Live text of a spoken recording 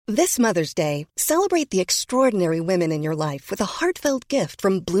This Mother's Day, celebrate the extraordinary women in your life with a heartfelt gift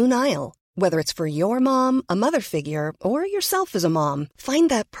from Blue Nile. Whether it's for your mom, a mother figure, or yourself as a mom, find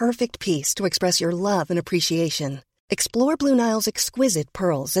that perfect piece to express your love and appreciation. Explore Blue Nile's exquisite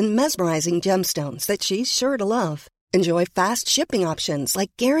pearls and mesmerizing gemstones that she's sure to love. Enjoy fast shipping options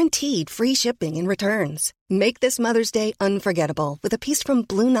like guaranteed free shipping and returns. Make this Mother's Day unforgettable with a piece from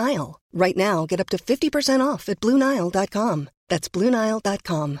Blue Nile. Right now, get up to 50% off at BlueNile.com. That's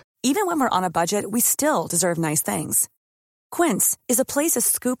BlueNile.com. Even when we're on a budget, we still deserve nice things. Quince is a place to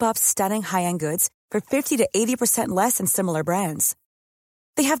scoop up stunning high-end goods for 50 to 80% less than similar brands.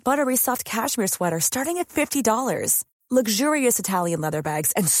 They have buttery soft cashmere sweaters starting at $50, luxurious Italian leather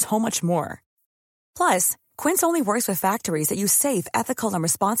bags, and so much more. Plus, Quince only works with factories that use safe, ethical, and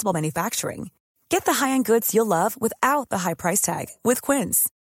responsible manufacturing. Get the high-end goods you'll love without the high price tag with Quince.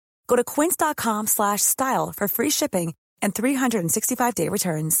 Go to quince.com/style for free shipping and 365-day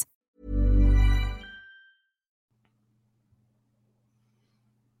returns.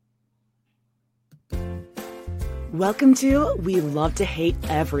 Welcome to We Love to Hate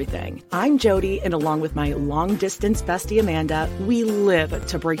Everything. I'm Jody, and along with my long-distance bestie Amanda, we live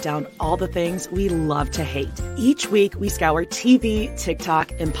to break down all the things we love to hate. Each week, we scour TV,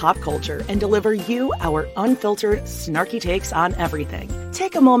 TikTok, and pop culture and deliver you our unfiltered, snarky takes on everything.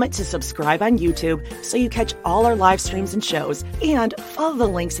 Take a moment to subscribe on YouTube so you catch all our live streams and shows, and follow the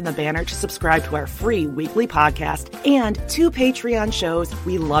links in the banner to subscribe to our free weekly podcast and 2 Patreon shows,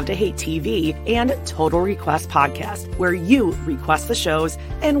 We Love to Hate TV and Total Request Podcast, where you request the shows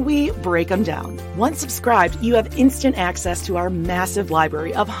and we break them down. Once subscribed, you have instant access to our massive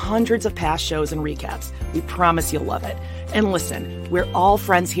library of hundreds of past shows and recaps. We promise you'll love it. And listen, we're all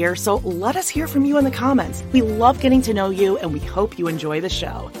friends here, so let us hear from you in the comments. We love getting to know you, and we hope you enjoy the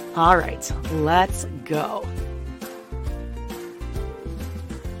show. All right, let's go.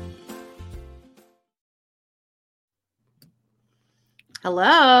 Hello.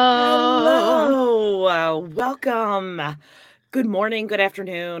 Hello. Welcome. Good morning, good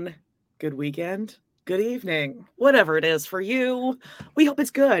afternoon, good weekend, good evening, whatever it is for you. We hope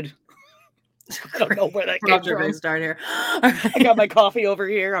it's good. I don't know where that came from. Start here. I got my coffee over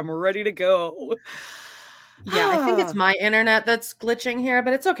here. I'm ready to go. Yeah, I think it's my internet that's glitching here,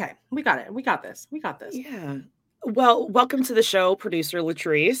 but it's okay. We got it. We got this. Yeah. Well, welcome to the show, producer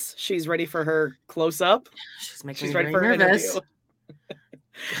Latrice. She's ready for her close-up. She's ready for her interview.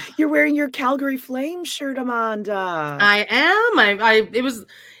 You're wearing your Calgary Flames shirt, Amanda. I am. It was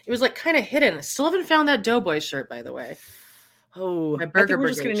like kind of hidden. I still haven't found that Doughboy shirt, by the way. Oh, I think we're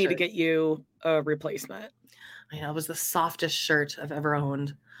just going to need to get you a replacement. I know, it was the softest shirt I've ever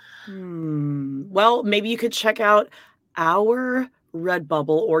owned. Well, maybe you could check out our Redbubble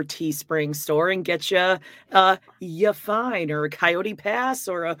or Teespring store and get you Ya Fine or a Coyote Pass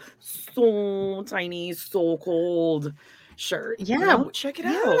or a So Tiny, So Cold shirt. Yeah, check it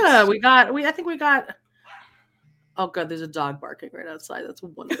out. Yeah, I think we got. Oh god, there's a dog barking right outside. That's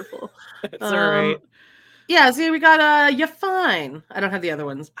wonderful. That's all right. Yeah, see, we got You Fine. I don't have the other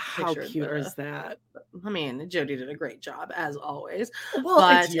ones. How cute is that? I mean, Jody did a great job as always. Well,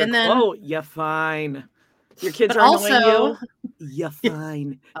 and then You Fine. Your kids are annoying you. You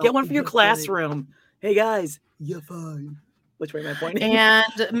Fine. Get one for your classroom. Hey guys, You Fine. Which way am I pointing? And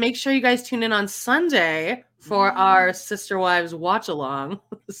make sure you guys tune in on Sunday for our Sister Wives watch along.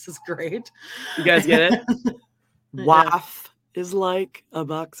 This is great. You guys get it? WAF is like a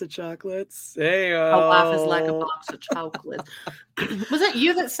box of chocolates. Hey, a WAF is like a box of chocolates. Was it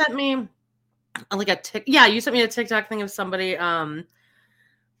you that sent me like a Yeah, you sent me a TikTok thing of somebody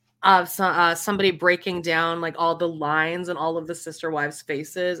somebody breaking down like all the lines and all of the Sister Wives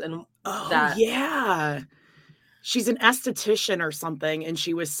faces and yeah. She's an esthetician or something, and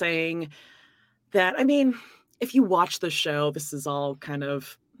she was saying that, I mean, if you watch the show, this is all kind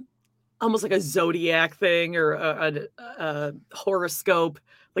of almost like a zodiac thing or a horoscope.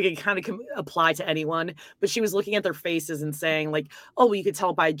 Like it kind of can apply to anyone. But she was looking at their faces and saying like, oh, well, you could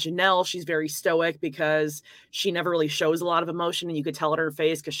tell by Janelle, she's very stoic because she never really shows a lot of emotion. And you could tell it her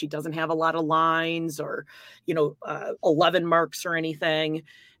face because she doesn't have a lot of lines or, 11 marks or anything.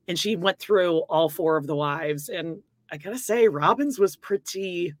 And she went through all 4 of the wives. And I got to say, Robin's was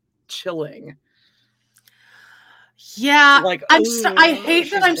pretty chilling. Yeah, like I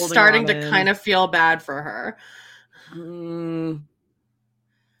hate that I'm starting to kind of feel bad for her.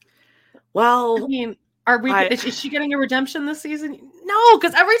 Well, I mean, is she getting a redemption this season? No,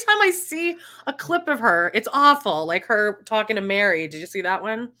 because every time I see a clip of her, it's awful. Like her talking to Mary. Did you see that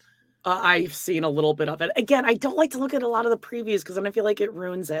one? I've seen a little bit of it. Again, I don't like to look at a lot of the previews because then I feel like it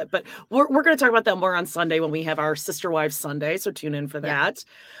ruins it. But we're going to talk about that more on Sunday when we have our Sister Wives Sunday. So tune in for that.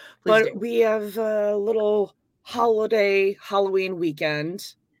 But we have a little holiday Halloween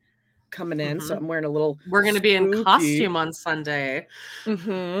weekend coming in. So I'm wearing a little. We're going to be in costume on Sunday.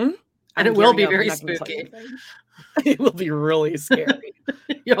 And it will be very spooky. It will be really scary.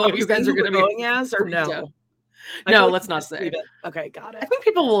 You guys are going to be going as or no? Out. No, let's not say it. Okay, got it. I think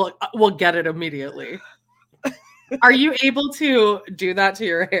people will get it immediately. Are you able to do that to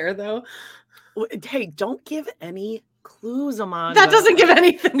your hair though? Hey, don't give any clues, Amanda. That doesn't give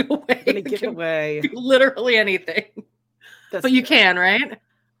anything away. Gonna give away literally anything. But you can, right?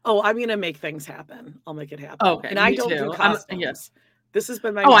 Oh, I'm gonna make things happen. I'll make it happen. Okay, and I don't do costumes. Yes. This has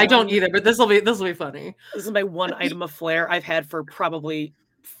been my. I don't either. But this will be funny. This is my one item of flair I've had for probably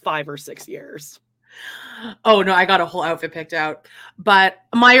 5 or 6 years. Oh no, I got a whole outfit picked out. But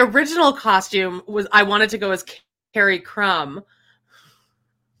my original costume was I wanted to go as Carrie Crum.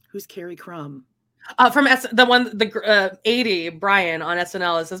 Who's Carrie Crum? From the 80 Brian on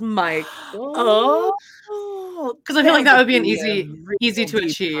SNL. It says Mike. Oh, because I feel like that would be an easy to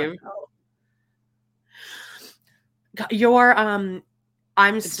achieve.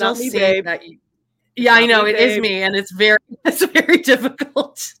 I'm it's still me, seeing babe. that. Yeah, I know it is me, and it's very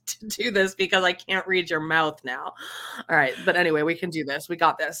difficult to do this because I can't read your mouth now. All right, but anyway, we can do this. We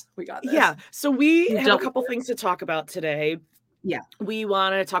got this. Yeah. So we have a couple things to talk about today. Yeah, we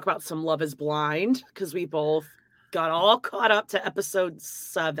want to talk about some Love Is Blind because we both got all caught up to episode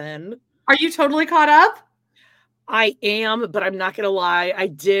 7. Are you totally caught up? I am, but I'm not gonna lie. I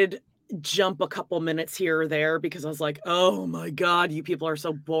did jump a couple minutes here or there because I was like, oh my God, you people are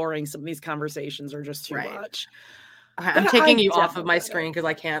so boring. Some of these conversations are just too much. I'm taking you off of my screen because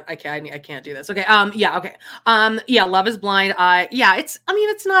I can't do this. Okay. Okay. Love Is Blind.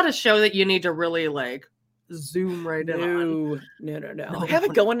 It's not a show that you need to really like zoom right in on. No. Have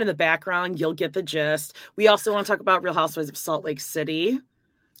it going in the background. You'll get the gist. We also want to talk about Real Housewives of Salt Lake City.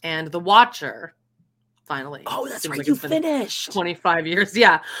 And The Watcher. Finally. Oh, that's right. You finished. 25 years.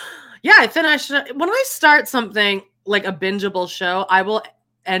 Yeah. Yeah, I finished. When I start something like a bingeable show, I will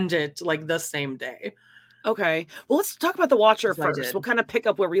end it like the same day. Okay. Well, let's talk about The Watcher first. We'll kind of pick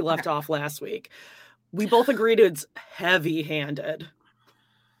up where we left off last week. We both agreed it's heavy-handed.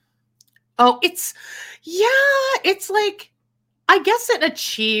 Oh, it's like, I guess it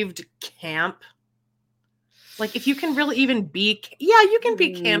achieved camp. Like, if you can really even be, you can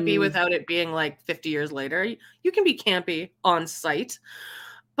be campy without it being like 50 years later. You can be campy on site.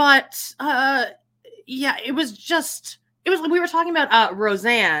 But, we were talking about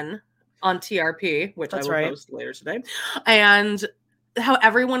Roseanne on TRP, which I will post later today, and how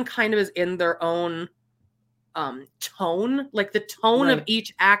everyone kind of is in their own tone. Like, the tone of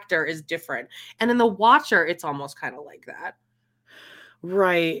each actor is different. And in The Watcher, it's almost kind of like that.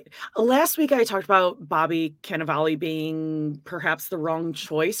 Right. Last week, I talked about Bobby Cannavale being perhaps the wrong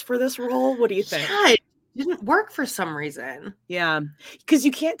choice for this role. What do you think? Yeah, it didn't work for some reason. Yeah. Because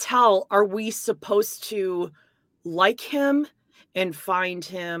you can't tell, are we supposed to like him and find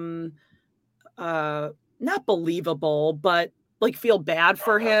him not believable, but like feel bad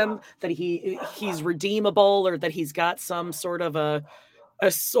for him that he's redeemable or that he's got some sort of a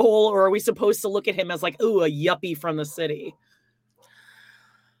soul, or are we supposed to look at him as like, ooh, a yuppie from the city?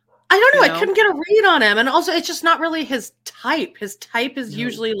 I don't know. I couldn't get a read on him. And also, it's just not really his type. His type is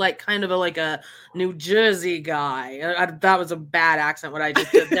usually like kind of a New Jersey guy. That was a bad accent, what I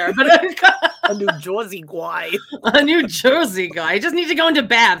just did there. But a New Jersey guy. A New Jersey guy. I just need to go into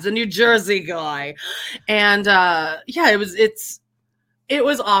Babs, a New Jersey guy. And it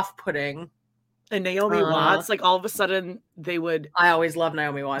was off-putting. And Naomi Watts, like all of a sudden I always love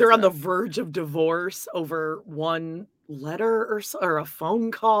Naomi Watts. They're on the verge of divorce over one letter or a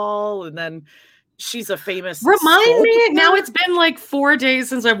phone call, and then she's a famous Remind me, now it's been like 4 days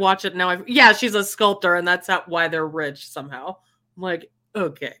since I've watched it. Now she's a sculptor, and that's why they're rich somehow. I'm like,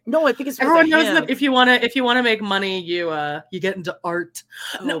 okay. No, I think it's everyone knows that if you want to make money, you get into art.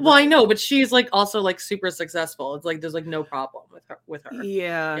 I know, but she's like also like super successful. It's like there's like no problem with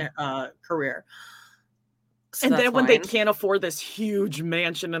her career. So and then when they can't afford this huge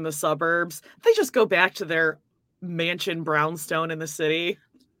mansion in the suburbs, they just go back to their mansion brownstone in the city.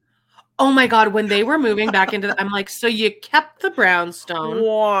 Oh my God, when they were moving back into I'm like, so you kept the brownstone.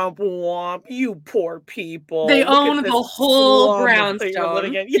 Womp womp, you poor people. They own the whole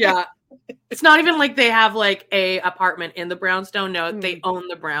brownstone. Yeah. It's not even like they have like a apartment in the brownstone. No, they own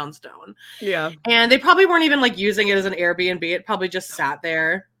the brownstone. Yeah. And they probably weren't even like using it as an Airbnb. It probably just sat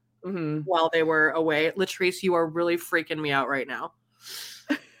there while they were away. Latrice, you are really freaking me out right now.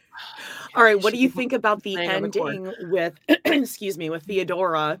 All right, what She do you was think about the playing on the chord. ending with, excuse me, with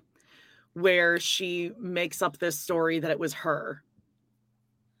Theodora, where she makes up this story that it was her?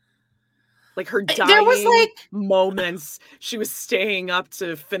 Like her There was dying like, moments, she was staying up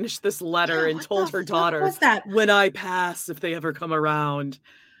to finish this letter yeah, and what told the her fuck daughter, was that? "When I pass, if they ever come around."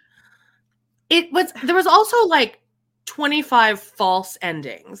 There was also like 25 false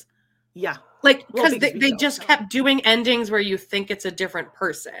endings. Yeah. Like, Well, because because we they don't just know. kept doing endings where you think it's a different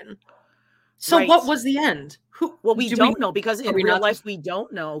person. So Right. what was the end? Well, we do don't know because are in we real not life, supposed- we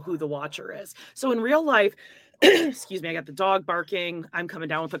don't know who the Watcher is. So in real life, excuse me, I got the dog barking. I'm coming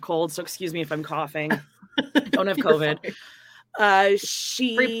down with a cold, so excuse me if I'm coughing. Don't have You're COVID. fine. Free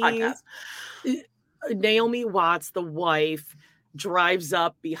She, podcast. Naomi Watts, the wife, drives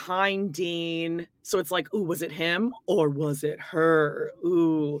up behind Dean. So it's like, ooh, was it him or was it her?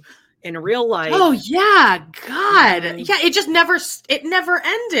 Ooh, in real life. Oh yeah, God. Mhm. Yeah, it never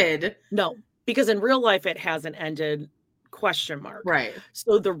ended. No, because in real life it hasn't ended, question mark. Right.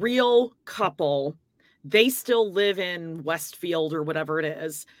 So the real couple, they still live in Westfield or whatever it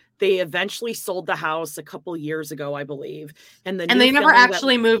is. They eventually sold the house a couple years ago, I believe. And the And new they never family that,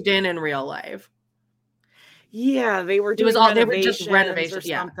 actually moved in real life. yeah, they were It was doing all they were just renovations or renovation.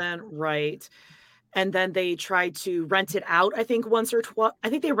 Yeah. something, right? And then they tried to rent it out, I think once or twice. I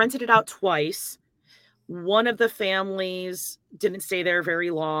think they rented it out twice. One of the families didn't stay there very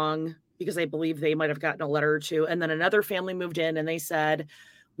long because I believe they might have gotten a letter or two. And then another family moved in and they said,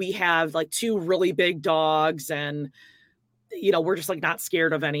 we have like 2 really big dogs and, you know, we're just like not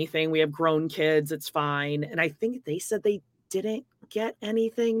scared of anything. We have grown kids. It's fine. And I think they said they didn't get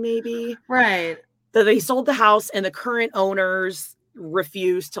anything, maybe. Right. That they sold the house and the current owners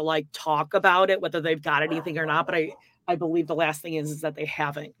refused to like talk about it, whether they've got anything or not. But I believe the last thing is that they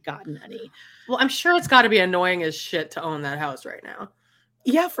haven't gotten any. Well, I'm sure it's got to be annoying as shit to own that house right now.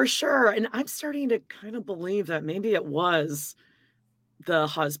 Yeah, for sure. And I'm starting to kind of believe that maybe it was the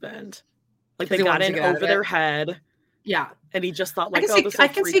husband. Like they got in over their head. Yeah. And he just thought like, I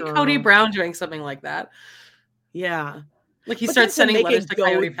can see Cody Brown doing something like that. Yeah. Like he starts sending letters to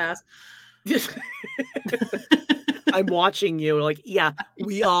Coyote Pass. I'm watching you. Like, yeah,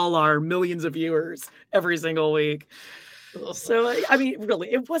 we all are millions of viewers every single week. So, I mean,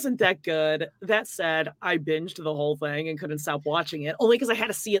 really, it wasn't that good. That said, I binged the whole thing and couldn't stop watching it only because I had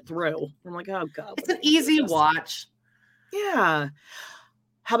to see it through. I'm like, oh, God. It's an easy watch. Yeah.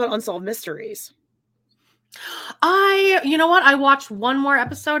 How about Unsolved Mysteries? You know what? I watched one more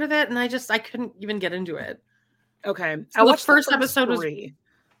episode of it and I couldn't even get into it. Okay. So the first episode was.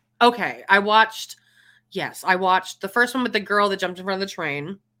 Okay. I watched the first one with the girl that jumped in front of the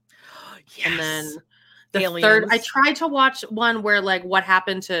train. Yes. And then the Aliens. third, I tried to watch one where like what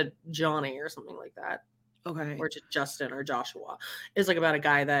happened to Johnny or something like that. Okay. Or to Justin or Joshua. Is like about a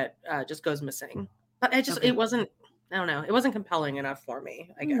guy that just goes missing. But it wasn't, I don't know. It wasn't compelling enough for me,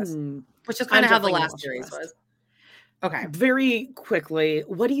 I guess. Which is kind of how the last series was. Okay. Very quickly,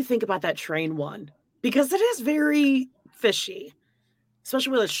 what do you think about that train one? Because it is very fishy.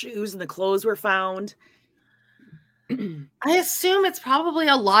 Especially where the shoes and the clothes were found. I assume it's probably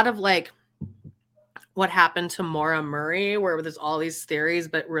a lot of like what happened to Maura Murray, where there's all these theories,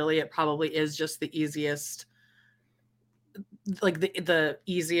 but really it probably is just the easiest, like the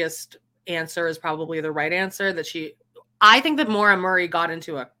easiest answer is probably the right answer. I think that Maura Murray got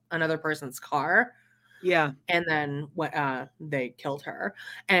into another person's car. Yeah. And then they killed her.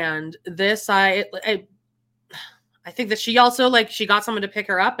 And this, I think that she also like she got someone to pick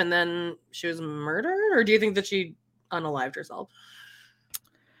her up and then she was murdered, or do you think that she unalived herself?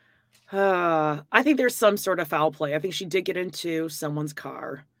 I think there's some sort of foul play. I think she did get into someone's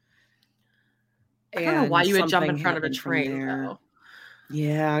car. I don't know why you would jump in front of a train though.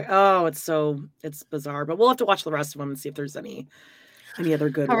 Yeah. Oh, it's bizarre, but we'll have to watch the rest of them and see if there's any other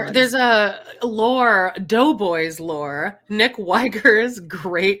good ones. There's a Doughboys lore. Nick Weiger's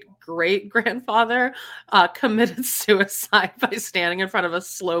great-great-grandfather committed suicide by standing in front of a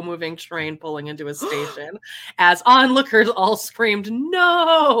slow-moving train pulling into a station as onlookers all screamed,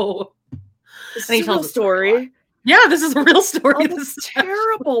 "No!" This is a real story. Yeah, this is a real story. Oh, this is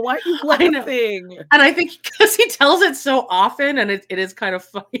terrible. Why are you laughing? And I think because he tells it so often and it is kind of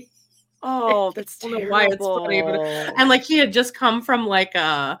funny. Oh, that's terrible. I don't know why it's funny, but and like he had just come from like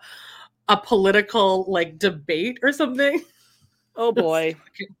a political like debate or something. Oh boy.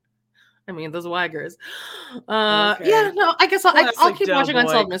 I mean, those Weigers. Okay. Yeah, no, I guess I'll keep watching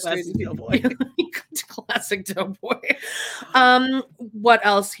Unsolved Mysteries. Classic Doughboy. What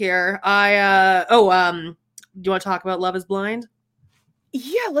else here? Do you want to talk about Love is Blind?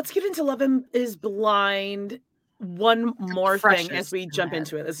 Yeah, let's get into Love is Blind. one more thing as Freshest we in the jump head.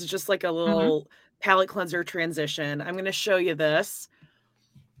 into it. This is just like a Mhm. little palette cleanser transition. I'm going to show you this.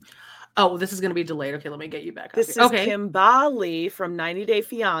 Oh, this is going to be delayed. Okay, let me get you back up This here. is Okay. Kimbali from 90 Day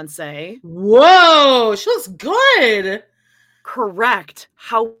Fiance. Whoa, she looks good. Correct.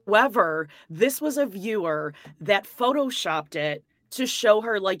 However, this was a viewer that photoshopped it to show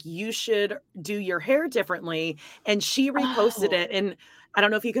her like you should do your hair differently, and she reposted it. And I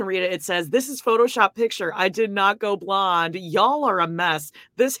don't know if you can read it. It says, "This is Photoshop picture. I did not go blonde. Y'all are a mess.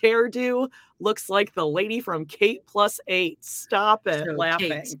 This hairdo looks like the lady from Kate Plus 8. Stop it." So, Laughing.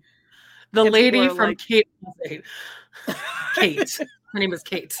 Kate. The And people lady are from like- Kate Plus 8. Kate. Her name is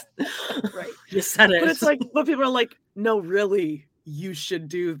Kate. Right. You said it. But it's like, but people are like, no, really, you should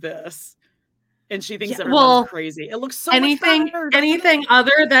do this. And she thinks Yeah, everyone's well, crazy. It looks so anything much better. anything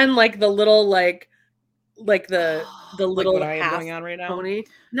other than like the little like the little what I am half going on right now? pony.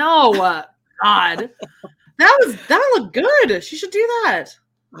 No, God. That looked good. She should do that.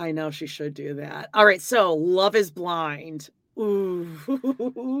 I know she should do that. All right, so Love is Blind. Ooh.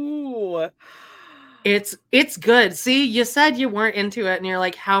 It's good. See, you said you weren't into it, and you're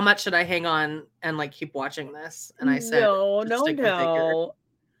like, how much should I hang on and like keep watching this? And I said, no. figure.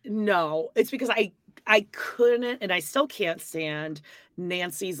 No, it's because I couldn't, and I still can't stand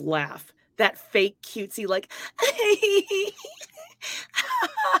Nancy's laugh. That fake cutesy, like,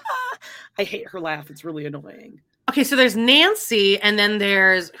 I hate her laugh. It's really annoying. Okay, so there's Nancy, and then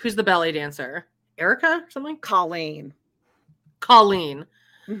there's who's the ballet dancer? Erica or something? Colleen.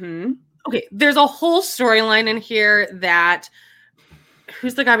 Mm-hmm. Okay, there's a whole storyline in here that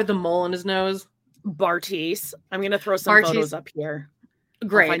who's the guy with the mole in his nose? Bartise. I'm gonna throw some photos up here.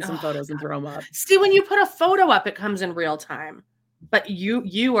 Great. I'll find some photos and throw them up. See, when you put a photo up, it comes in real time. But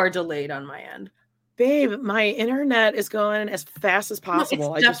you are delayed on my end. Babe, my internet is going as fast as possible.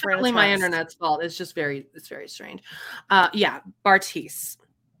 No, I it's just ran a definitely my test. internet's fault. It's very strange. Yeah, Bartise.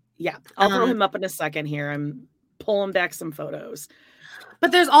 Yeah, I'll throw him up in a second here. I'm pulling back some photos.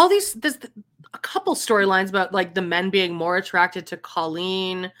 But there's a couple storylines about like the men being more attracted to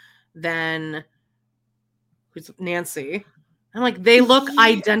Colleen than who's Nancy. I'm like, they look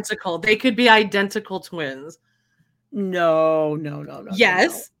identical. They could be identical twins. No.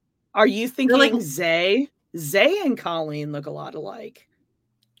 Yes. No. Are you thinking like, Zay? Zay and Colleen look a lot alike.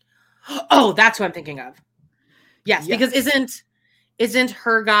 Oh, that's what I'm thinking of. Yes, because isn't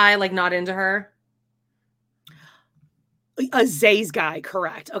her guy like not into her? Zay's guy,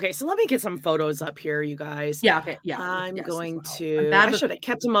 correct. Okay, so let me get some photos up here, you guys. Yeah, okay. Yeah. I'm going well. to I should have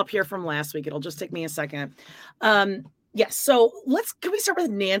kept them up here from last week. It'll just take me a second. Yes, so can we start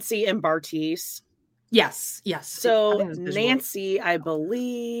with Nancy and Bartise? Yes. So Nancy, I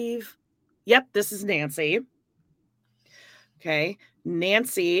believe. Yep, this is Nancy. Okay.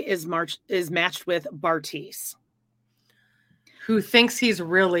 Nancy is matched with Bartise, who thinks he's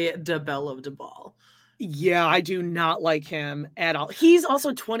really De Belle of De Ball. Yeah, I do not like him at all. He's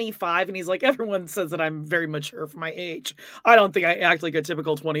also 25, and he's like, everyone says that I'm very mature for my age. I don't think I act like a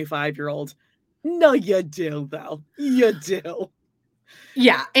typical 25-year-old. No, you do, though. You do.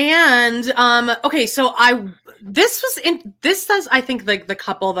 Yeah, and okay, so this says I think like the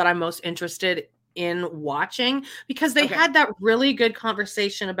couple that I'm most interested in watching because they had that really good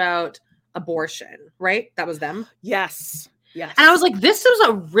conversation about abortion, right? That was them. Yes. And I was like, this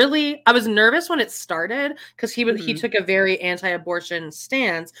was I was nervous when it started because he took a very anti-abortion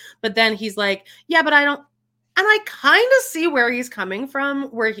stance, but then he's like, yeah, but I don't, and I kind of see where he's coming from,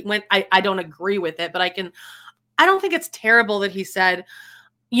 where he went, I don't agree with it, but I don't think it's terrible that he said,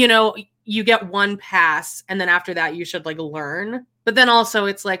 you get one pass and then after that you should like learn. But then also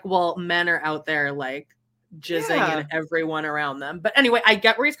it's like, well, men are out there like jizzing in everyone around them. But anyway, I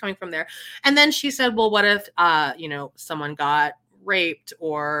get where he's coming from there. And then she said, well, what if, someone got raped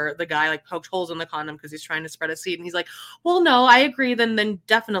or the guy like poked holes in the condom because he's trying to spread a seed. And he's like, well, no, I agree. Then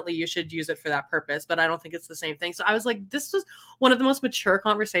definitely you should use it for that purpose. But I don't think it's the same thing. So I was like, this was one of the most mature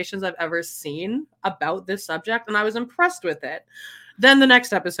conversations I've ever seen about this subject. And I was impressed with it. Then the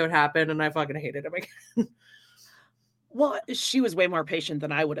next episode happened and I fucking hated him again. Well, she was way more patient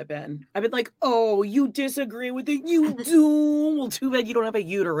than I would have been. I've been like, oh, you disagree with it? You do? Well, too bad you don't have a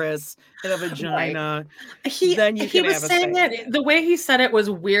uterus and a vagina. Right. He was saying it, the way he said it was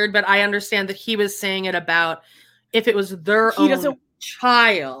weird, but I understand that he was saying it about if it was their own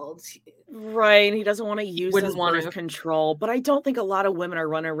child. Right, and he doesn't want to use his birth control. But I don't think a lot of women are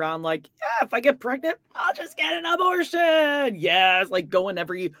running around like, yeah, if I get pregnant, I'll just get an abortion. Yeah, it's like going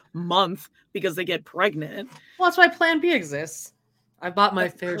every month because they get pregnant. Well, that's why Plan B exists. I bought my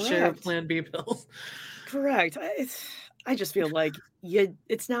fair share of Plan B pills. Correct. I just feel like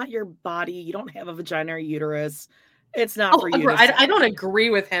it's not your body. You don't have a vagina or uterus. It's not for you. I don't agree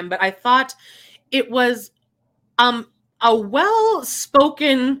with him, but I thought it was a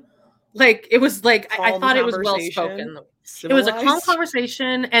well-spoken, like it was like I thought it was well-spoken. It was a calm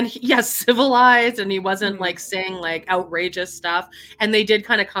conversation, and civilized, and he wasn't like saying like outrageous stuff, and they did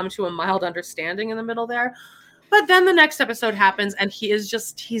kind of come to a mild understanding in the middle there. But then the next episode happens, and he's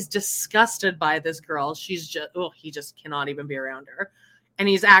disgusted by this girl. He just cannot even be around her, and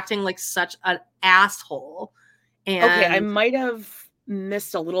he's acting like such an asshole. And okay, I might have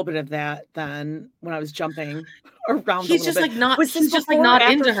missed a little bit of that then when I was jumping around. He's just like not. He's just like not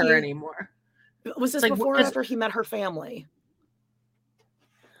into her anymore. Was this before or after he met her family?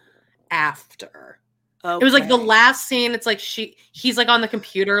 After. Okay. It was like the last scene. It's like he's like on the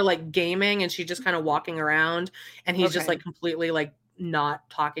computer, like gaming, and she's just kind of walking around, and he's just like completely like not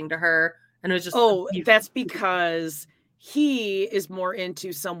talking to her. And it was just that's because he is more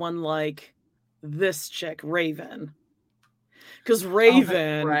into someone like this chick, Raven. Because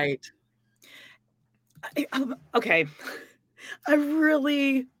Raven, right? Okay. I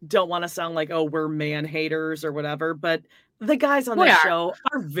really don't want to sound like, we're man haters or whatever, but the guys on this show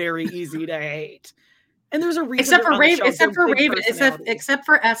are very easy to hate. And there's a reason. Except for Raven, except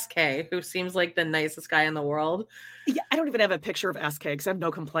for SK, who seems like the nicest guy in the world. Yeah, I don't even have a picture of SK because I have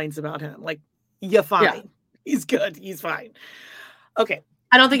no complaints about him. Like, you're fine. Yeah. He's good. He's fine. Okay.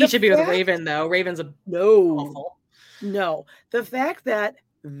 I don't think he should be with Raven, though. Raven's awful. No. The fact that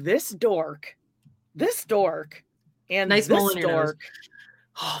this dork, and nice this dork.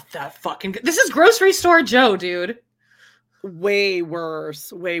 That fucking... This is Grocery Store Joe, dude. Way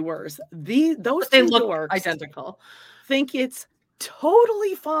worse. Those two look dorks identical. Think it's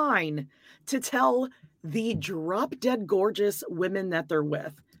totally fine to tell the drop-dead gorgeous women that they're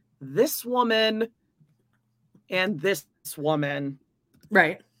with, this woman and this woman,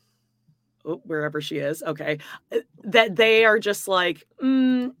 right? Wherever she is, okay, that they are just like,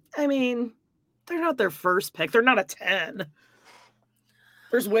 I mean, they're not their first pick. They're not a 10.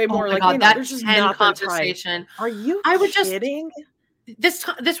 There's way more there's just not conversation. Are you kidding?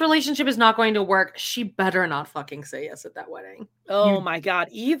 This relationship is not going to work. She better not fucking say yes at that wedding. Oh my God.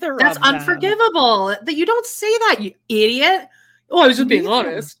 That's unforgivable. That you don't say that, you idiot. Oh, I was just being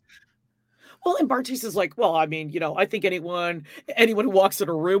honest. Well, and Bartise is like, well, I mean, I think anyone who walks in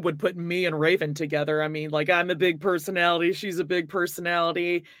a room would put me and Raven together. I mean, like, I'm a big personality. She's a big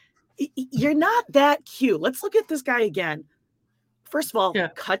personality. You're not that cute. Let's look at this guy again. First of all,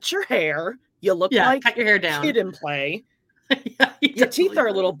 cut your hair. You look like cut your hair down. Kid and Play. Your teeth are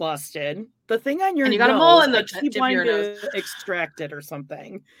a little busted. The thing on your and you nose, got a mole in the tip of your nose. Extract it or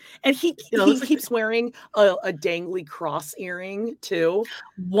something. And he keeps wearing a dangly cross earring too.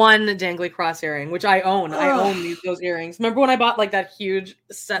 One dangly cross earring, which I own. I own those earrings. Remember when I bought like that huge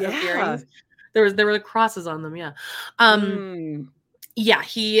set of earrings? There were crosses on them. Yeah. Yeah.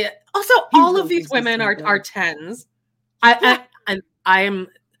 He all of these women are 10s. I am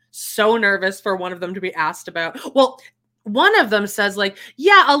so nervous for one of them to be asked about. Well, one of them says like,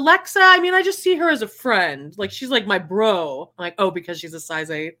 yeah, Alexa, I mean, I just see her as a friend. Like, she's like my bro. I'm like, because she's a size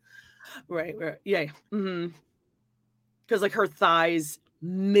 8. Right. Yeah. Mm-hmm. Because like her thighs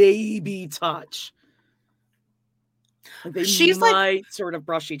maybe touch. Like she might sort of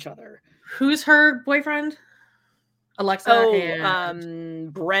brush each other. Who's her boyfriend? Alexa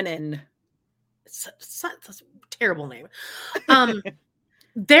and Brennan. That's a terrible name.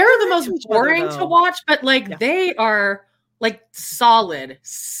 They're the most boring to watch, but like they are like solid.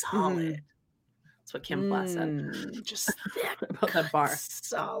 Mm-hmm. That's what Kim Platt said. Just about that bar.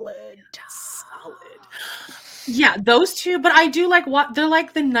 Solid. Yeah, those two. But I do like what they're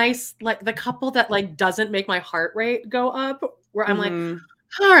like the nice, like the couple that like doesn't make my heart rate go up. Where I'm like,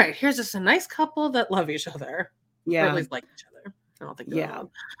 all right, here's just a nice couple that love each other. Yeah, or at least like each other. I don't think. Yeah,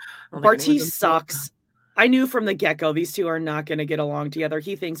 Bartise sucks. I knew from the get-go these two are not going to get along together.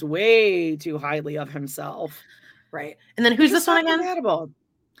 He thinks way too highly of himself. Right. And then who's this one again? Compatible.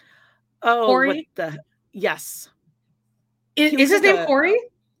 Corey? Yes. Is his name Corey?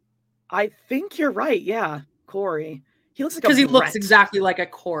 I think you're right. Yeah. Corey. He looks like because he looks exactly like a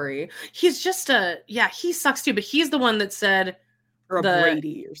Corey. He's just he sucks too, but he's the one that said or a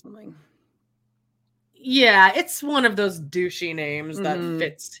Brady or something. Yeah, it's one of those douchey names that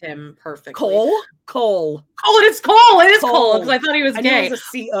fits him perfectly. Cole. Oh, it is Cole because I thought he was gay. It was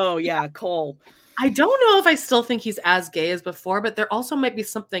a CO. Yeah, Cole. I don't know if I still think he's as gay as before, but there also might be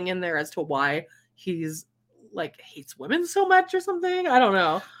something in there as to why he's like hates women so much or something. I don't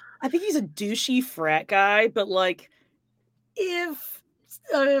know. I think he's a douchey frat guy, but like if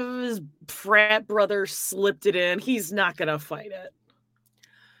his frat brother slipped it in, he's not gonna fight it.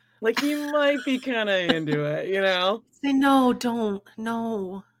 Like, he might be kind of into it, you know? Say, no, don't.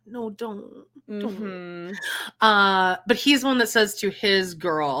 No, don't. Mm-hmm. But he's the one that says to his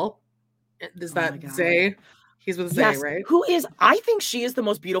girl, is that Zay? He's with Zay, right? Who is, I think she is the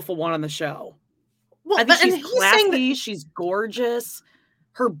most beautiful one on the show. Well, I think and she's he's classy, saying that, she's gorgeous.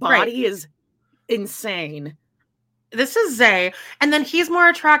 Her body is insane. this is Zay, and then he's more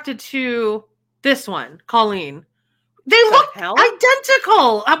attracted to this one, Colleen. They look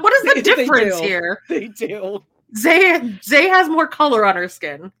identical. What is the difference here? They do. Zay has more color on her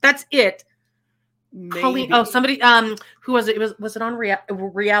skin. That's it. Maybe. Colleen. Oh, somebody. Who was it? Was it on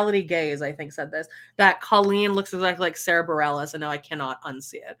Reality Gaze? I think said this, that Colleen looks exactly like Sarah Bareilles, and now I cannot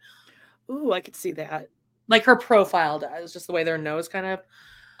unsee it. Ooh, I could see that. Like her profile does, just the way their nose kind of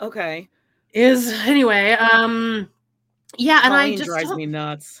is. Anyway, yeah, and Colleen I just drives me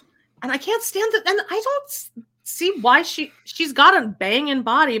nuts, and I can't stand it, and I don't see why she's got a banging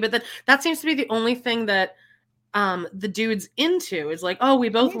body, but that seems to be the only thing that the dude's into is like, oh, we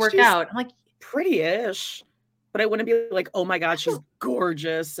both work out. I'm like, pretty-ish, but I wouldn't be like, oh my god, she's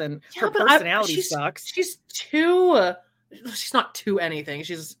gorgeous, and her personality sucks. She's not too anything.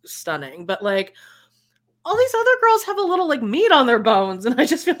 She's stunning, but like all these other girls have a little like meat on their bones, and I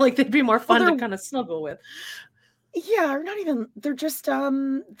just feel like they'd be more fun to kind of snuggle with. Yeah, or not even. They're just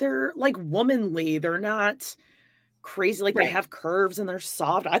they're like womanly. They're not crazy. Like they have curves and they're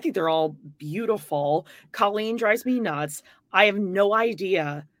soft. I think they're all beautiful. Colleen drives me nuts. I have no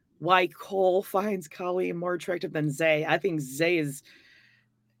idea why Cole finds Colleen more attractive than Zay. I think Zay is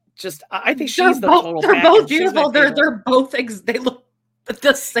just. I think she's the total. They're both beautiful. They're both. They look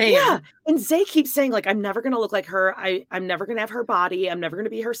the same. Yeah, and Zay keeps saying like, I'm never gonna look like her. I'm never gonna have her body. I'm never gonna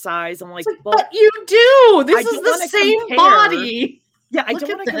be her size. I'm like, but you do. This is the same body. Yeah, I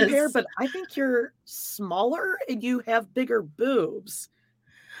don't want to compare, but I think you're smaller and you have bigger boobs.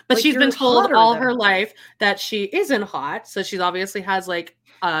 But she's been told all her life that she isn't hot, so she obviously has like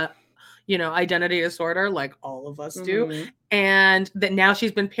identity disorder, like all of us do, and that now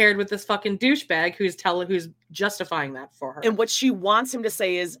she's been paired with this fucking douchebag who's justifying that for her. And what she wants him to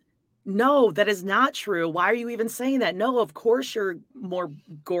say is, no, that is not true. Why are you even saying that? No, of course you're more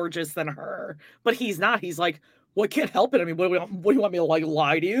gorgeous than her, but he's not. He's like, well, I can't help it. I mean, what do you want me to like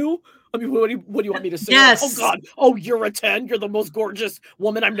lie to you? I mean, what do you want me to say? Yes. Oh God. Oh, you're a 10. You're the most gorgeous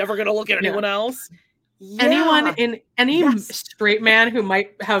woman. I'm never gonna look at anyone else. Yeah. Anyone in any straight man who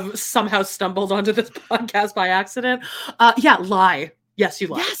might have somehow stumbled onto this podcast by accident, lie. Yes, you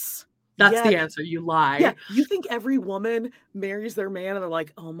lie. Yes. That's the answer. You lie. Yeah. You think every woman marries their man and they're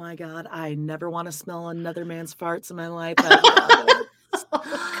like, oh my God, I never want to smell another man's farts in my life.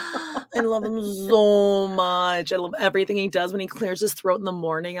 I love him so much. I love everything he does when he clears his throat in the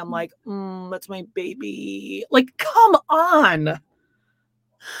morning. I'm like, that's my baby. Like, come on.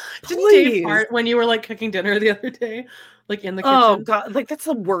 Didn't Dave fart when you were like cooking dinner the other day? Like in the kitchen? Oh God, like that's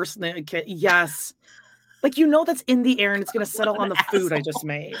the worst thing. Yes. Like, that's in the air and it's going to settle on the food I just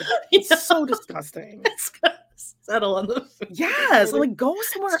made. It's so disgusting. It's going to settle on the food. Yes. Like, go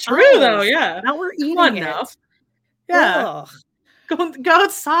somewhere else. True though, yeah. Now we're eating it. Now. Yeah. Go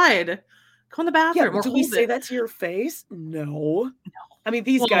outside. Go in the bathroom. Yeah, do we say that to your face? No. I mean,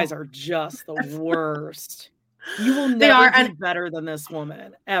 these guys are just the worst. You will never do better than this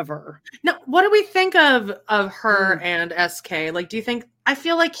woman, ever. Now, what do we think of her and SK? Like, do you think, I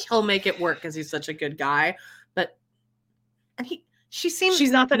feel like he'll make it work because he's such a good guy, but, and she seems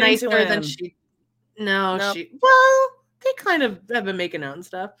she's not that nicer than she, well, they kind of have been making out and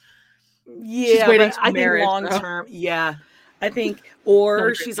stuff. Yeah, she's waiting I think long term, yeah. I think,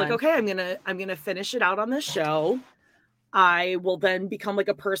 or she's like, okay, I'm gonna finish it out on this show. I will then become like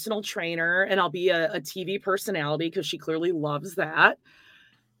a personal trainer and I'll be a TV personality because she clearly loves that.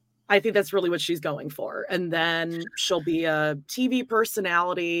 I think that's really what she's going for. And then she'll be a TV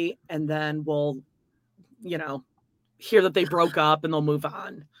personality and then we'll, hear that they broke up and they'll move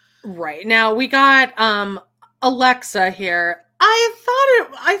on. Right. Now we got Alexa here.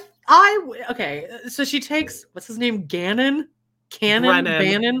 Okay, so she takes, what's his name?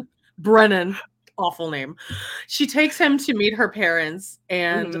 Brennan. Awful name. She takes him to meet her parents,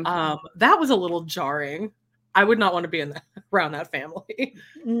 and that was a little jarring. I would not want to be around that family.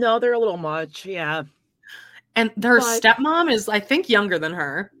 No, they're a little much, yeah. And her stepmom is, I think, younger than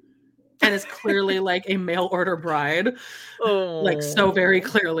her, and is clearly like a mail order bride, like so very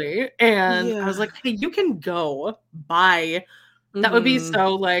clearly. And I was like, hey, you can go. Bye. That would be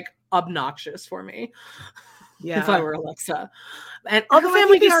so like obnoxious for me. if I were Alexa. And Although her I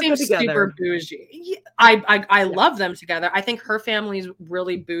family think they just are good seems together. super bougie. Yeah, I love them together. I think her family's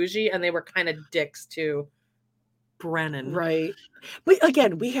really bougie, and they were kind of dicks to Brennan. Right. But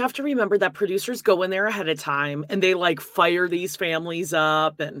again, we have to remember that producers go in there ahead of time and they like fire these families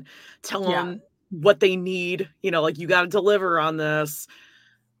up and tell them what they need. You know, like you got to deliver on this.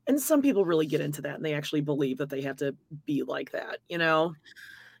 And some people really get into that and they actually believe that they have to be like that, you know?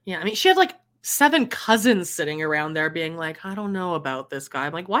 Yeah, I mean, she had like 7 cousins sitting around there being like, I don't know about this guy.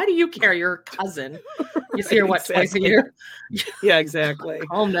 I'm like, why do you care? You're a cousin. You see her, what, twice a year? Yeah, exactly.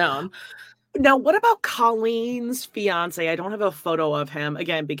 Calm down. Now, what about Colleen's fiance? I don't have a photo of him,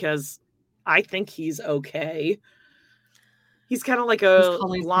 again, because I think he's okay. He's kind of like a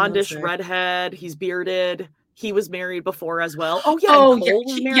Colleen's blondish fiance? redhead. He's bearded. He was married before as well. Oh, yeah. Oh, and yeah, Cole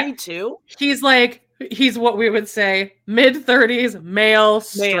was married too. He's what we would say mid-30s, male,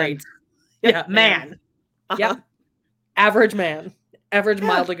 straight. Yep, Yeah, man. Uh-huh. Yep. Average man. Average, Yeah.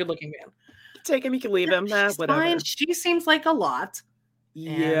 mildly good-looking man. Take him, you can leave him. She's Whatever. fine. She seems like a lot.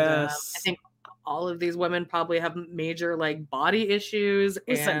 Yes. I think all of these women probably have major like body issues.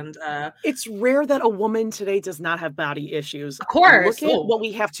 Listen, and it's rare that a woman today does not have body issues. Of course. Look at what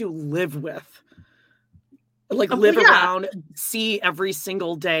we have to live with. Like Oh, live yeah. around, see every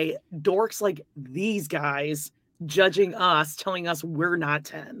single day. Dorks like these guys judging us, telling us we're not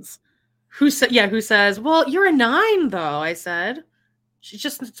 10s. who says, well, you're a 9 though, I said.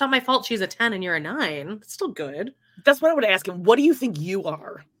 It's not my fault she's a 10 and you're a 9. It's still good. That's what I would ask him. What do you think you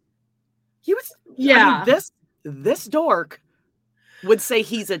are? He was, Yeah. I mean, this dork would say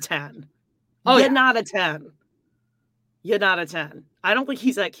he's a 10. Oh, You're yeah. not a 10. You're not a 10. I don't think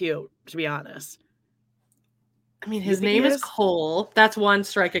he's that cute, to be honest. I mean, You his think name he is is? Cole. That's one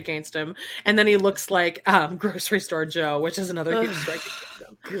strike against him. And then he looks like Grocery Store Joe, which is another huge strike against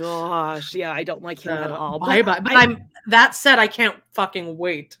him. Gosh, yeah, I don't like him at all. Bye. But that said, I can't fucking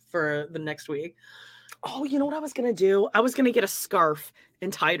wait for the next week. Oh, you know what I was gonna do? I was gonna get a scarf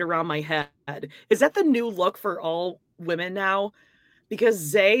and tie it around my head. Is that the new look for all women now? Because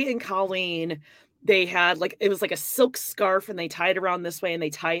Zay and Colleen, they had it was like a silk scarf and they tie it around this way and they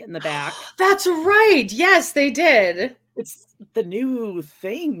tie it in the back. That's right. Yes, they did. It's the new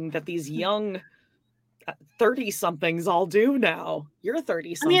thing that these young 30-somethings all do now. You're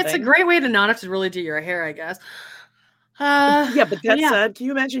 30-something. I mean, it's a great way to not have to really do your hair, I guess. Yeah, but that said, can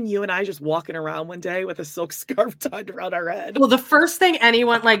you imagine you and I just walking around one day with a silk scarf tied around our head? Well, the first thing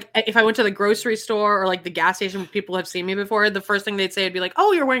anyone, like, if I went to the grocery store or like the gas station, people have seen me before, the first thing they'd say would be like,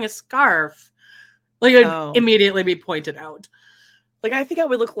 oh, you're wearing a scarf. Like, it would immediately be pointed out. Like, I think I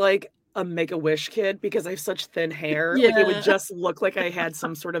would look like a Make-A-Wish kid because I have such thin hair. Yeah. Like, it would just look like I had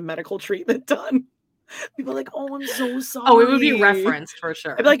some sort of medical treatment done. People are like, oh, I'm so sorry. Oh, it would be referenced for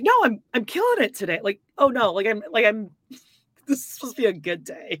sure. I'd be like, no, I'm killing it today. Like, oh no, I'm this is supposed to be a good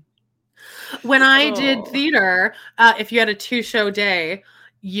day. When I did theater, if you had a 2-show day,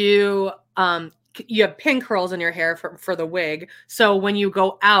 you have pin curls in your hair for the wig. So when you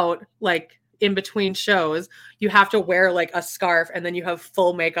go out, like in between shows, you have to wear like a scarf and then you have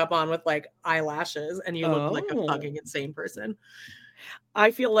full makeup on with like eyelashes and you look like a fucking insane person.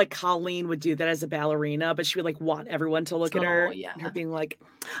 I feel like Colleen would do that as a ballerina, but she would like want everyone to look at her. Yeah. And her being like,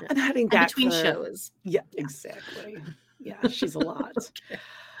 I'm heading back between shows. Yeah, exactly. Yeah, she's a lot.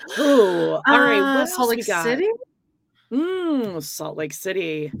 Oh, all right. What Salt Lake City? Salt Lake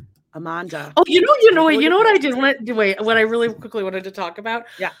City. Amanda. Oh, you know what I did? What I really quickly wanted to talk about?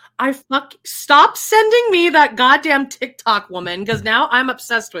 Yeah. Stop sending me that goddamn TikTok woman because now I'm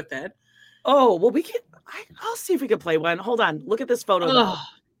obsessed with it. Oh, well, I'll see if we can play one. Hold on. Look at this photo.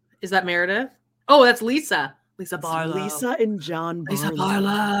 Is that Meredith? Oh, that's Lisa. Lisa Barlow. Lisa and John Barlow. Lisa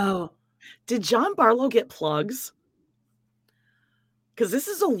Barlow. Did John Barlow get plugs? Because this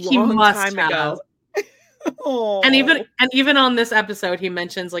is a long time ago. And even on this episode, he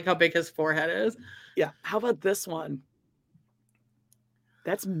mentions like how big his forehead is. Yeah. How about this one?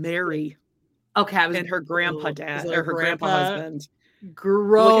 That's Mary. Okay. And her grandpa dad or her grandpa husband.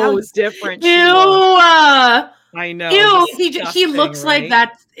 Gross. Look how different. Ew. I know. Ew. He looks like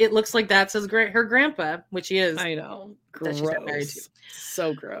that. It looks like that's her grandpa, which he is. I know. That she's not married to.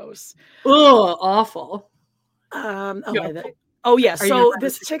 So gross. Oh, awful. Oh yeah. So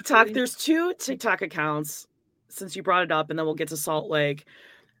this TikTok, there's 2 TikTok accounts since you brought it up, and then we'll get to Salt Lake.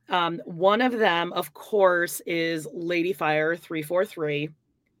 One of them, of course, is Ladyfire 343.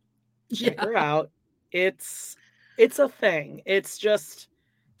 Check her out. It's a thing. It's just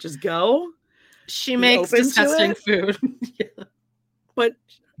go. She makes disgusting food. Yeah. But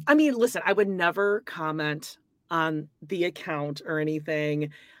I mean, listen, I would never comment on the account or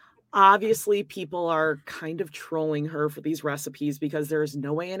anything. obviously people are kind of trolling her for these recipes because there's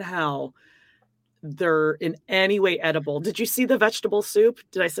no way in hell they're in any way edible. Did you see the vegetable soup?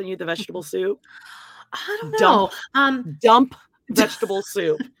 Did I send you the vegetable soup? I don't know. Dump vegetable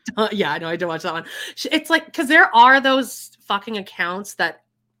soup. Yeah, I know. I don't watch that one. It's like, because there are those fucking accounts that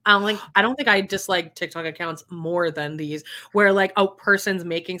I don't think I dislike TikTok accounts more than these, where like a person's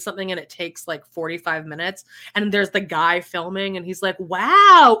making something and it takes like 45 minutes and there's the guy filming and he's like,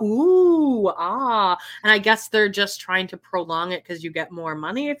 wow, ooh, ah. And I guess they're just trying to prolong it because you get more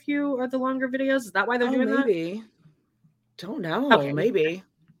money if you are the longer videos. Is that why they're doing maybe. that? Don't know. Okay. Maybe.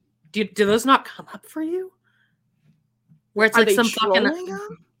 Do those not come up for you? Where it's Are like they some trolling fucking...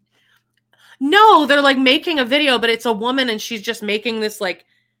 them? No, they're like making a video, but it's a woman and she's just making this like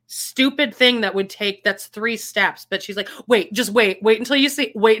stupid thing that's 3 steps, but she's like, wait until you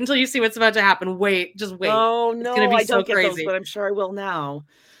see what's about to happen. Wait. Oh no, it's gonna be I so don't get crazy. those, but I'm sure I will now.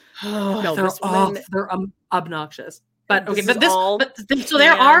 No, they're obnoxious. But okay, so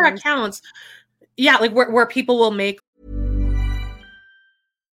there are accounts, yeah, like where people will make.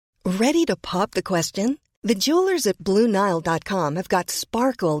 Ready to pop the question? The jewelers at BlueNile.com have got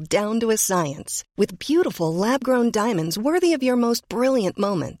sparkle down to a science with beautiful lab-grown diamonds worthy of your most brilliant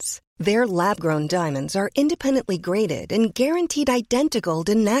moments. Their lab-grown diamonds are independently graded and guaranteed identical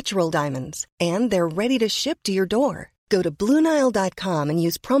to natural diamonds, and they're ready to ship to your door. Go to BlueNile.com and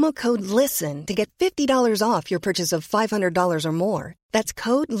use promo code LISTEN to get $50 off your purchase of $500 or more. That's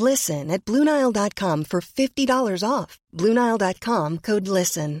code LISTEN at BlueNile.com for $50 off. BlueNile.com, code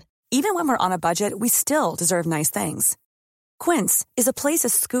LISTEN. Even when we're on a budget, we still deserve nice things. Quince is a place to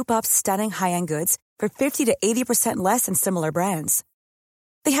scoop up stunning high-end goods for 50 to 80% less than similar brands.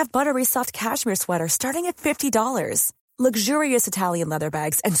 They have buttery soft cashmere sweaters starting at $50, luxurious Italian leather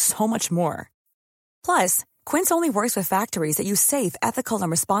bags, and so much more. Plus, Quince only works with factories that use safe, ethical, and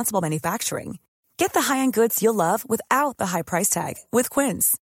responsible manufacturing. Get the high-end goods you'll love without the high price tag with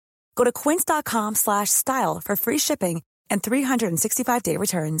Quince. Go to quince.com/style for free shipping and 365-day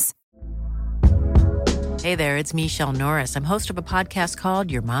returns. Hey there, it's Michelle Norris. I'm host of a podcast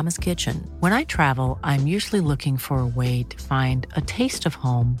called Your Mama's Kitchen. When I travel, I'm usually looking for a way to find a taste of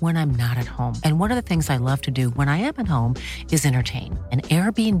home when I'm not at home. And one of the things I love to do when I am at home is entertain. And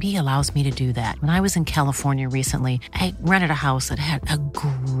Airbnb allows me to do that. When I was in California recently, I rented a house that had a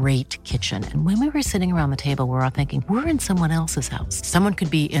great kitchen. And when we were sitting around the table, we were all thinking, we're in someone else's house. Someone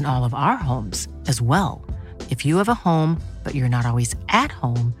could be in all of our homes as well. If you have a home, but you're not always at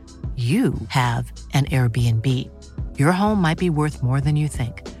home, you have an Airbnb. Your home might be worth more than you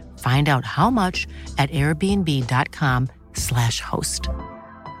think. Find out how much at airbnb.com/host.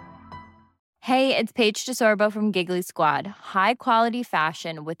 Hey, it's Paige DeSorbo from Giggly Squad. High quality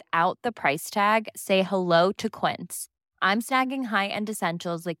fashion without the price tag. Say hello to Quince. I'm snagging high-end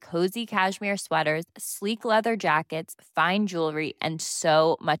essentials like cozy cashmere sweaters, sleek leather jackets, fine jewelry, and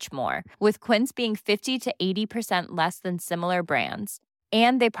so much more. With Quince being 50 to 80% less than similar brands.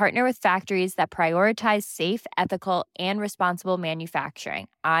 And they partner with factories that prioritize safe, ethical, and responsible manufacturing.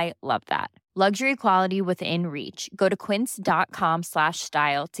 I love that. Luxury quality within reach. Go to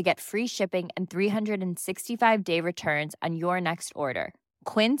quince.com/style to get free shipping and 365-day returns on your next order.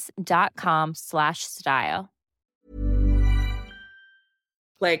 Quince.com/style.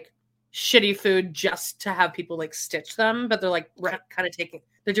 Like shitty food just to have people like stitch them, but they're like kind of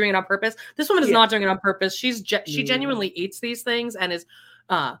they're doing it on purpose. This woman is not doing it on purpose. She genuinely eats these things and is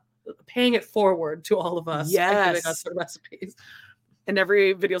paying it forward to all of us. Yes, giving us the recipes. And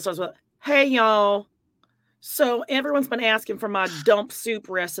every video starts with, "Hey y'all, so everyone's been asking for my dump soup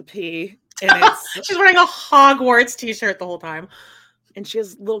recipe," and it's she's wearing a Hogwarts t-shirt the whole time, and she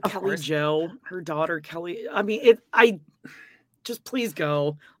has little Kelly Jo, her daughter Kelly. I mean, just please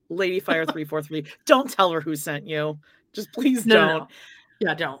go, Lady Fire 343. Don't tell her who sent you. Just please don't. No.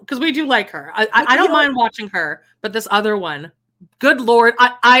 Yeah, don't. Because we do like her. I don't mind watching her, but this other one, good Lord,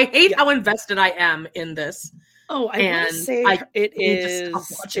 I hate how invested I am in this. Oh, I want to say it is.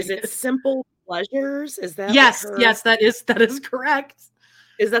 Is it Simple Pleasures? Is that yes, that is correct.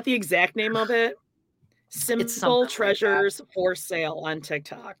 Is that the exact name of it? Simple Treasures like for Sale on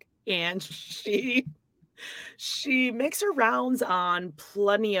TikTok, and she makes her rounds on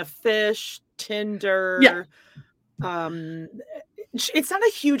Plenty of Fish, Tinder. Yeah. It's not a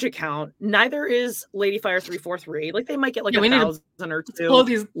huge account. Neither is Lady Fire 343. Like they might get like 1,000 or 2. Blow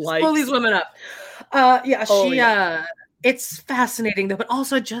these women up. It's fascinating though, but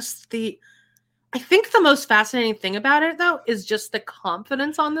also just I think the most fascinating thing about it though is just the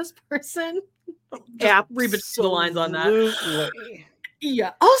confidence on this person. Yeah, read between the lines on that.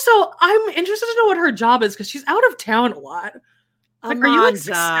 Yeah. Also, I'm interested to know what her job is because she's out of town a lot. Like, are you like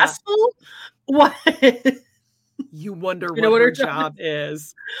successful? What? You wonder what her job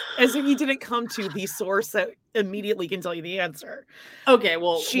is. As if you didn't come to the source that immediately can tell you the answer. Okay,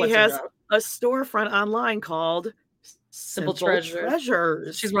 well, she has a storefront online called Simple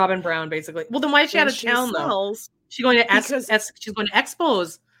Treasures. She's Robin Brown, basically. Well, then why is she out of town though? She's going to she's going to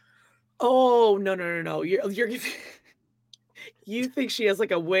expos. Oh, no. You're you think she has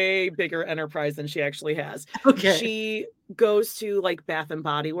like a way bigger enterprise than she actually has. Okay. She goes to like Bath and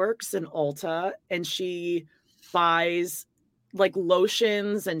Body Works and Ulta, and she buys like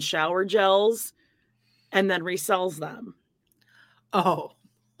lotions and shower gels and then resells them. Oh,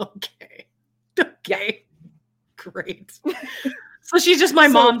 okay. Great. So she's just my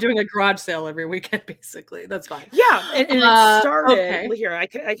mom doing a garage sale every weekend, basically. That's fine. Yeah, and it started. Okay. Here, I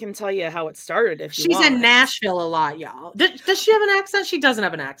can tell you how it started. If she's in Nashville a lot, y'all. Does she have an accent? She doesn't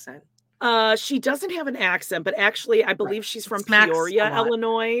have an accent. She doesn't have an accent, but actually, I believe she's from Peoria,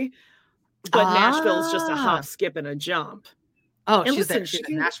 Illinois. But Nashville is just a hop, skip, and a jump. Oh, and she's in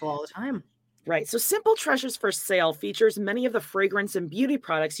Nashville all the time. Right. So Simple Treasures for Sale features many of the fragrance and beauty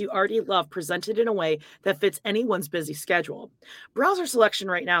products you already love presented in a way that fits anyone's busy schedule. Browse our selection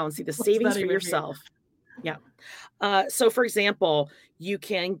right now and see the savings for yourself. Yeah. So for example, you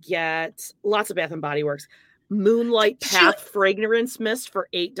can get lots of Bath and Body Works. Moonlight Path fragrance mist for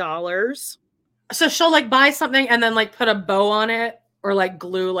 $8. So she'll like buy something and then like put a bow on it or like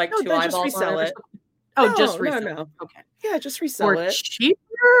glue like two eyeballs on it. Just resell it. Okay. Yeah, just resell it. Cheaper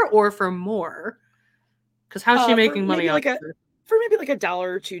or for more? Because how's she making money off it? For maybe like $1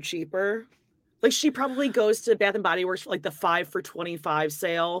 or $2 cheaper. Like she probably goes to Bath and Body Works for like the 5 for $25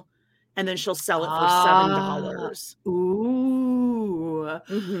 sale, and then she'll sell it for $7. Ooh.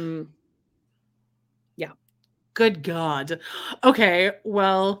 Mm-hmm. Yeah. Good God. Okay,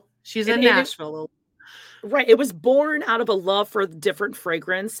 well, she's in Nashville. Right. It was born out of a love for different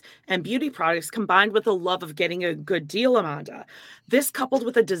fragrance and beauty products combined with a love of getting a good deal, Amanda. This, coupled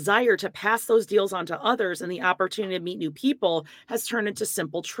with a desire to pass those deals on to others and the opportunity to meet new people, has turned into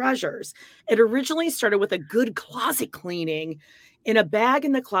Simple Treasures. It originally started with a good closet cleaning. In a bag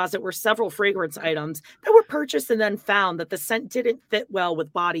in the closet were several fragrance items that were purchased and then found that the scent didn't fit well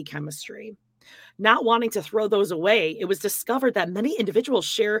with body chemistry. Not wanting to throw those away, it was discovered that many individuals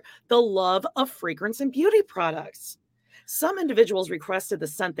share the love of fragrance and beauty products. Some individuals requested the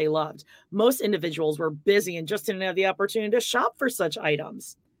scent they loved. Most individuals were busy and just didn't have the opportunity to shop for such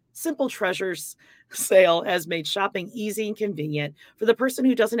items. Simple Treasures sale has made shopping easy and convenient for the person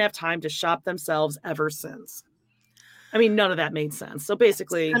who doesn't have time to shop themselves ever since. I mean, none of that made sense. So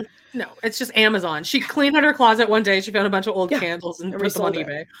basically... No, it's just Amazon. She cleaned out her closet one day. She found a bunch of old candles and put them on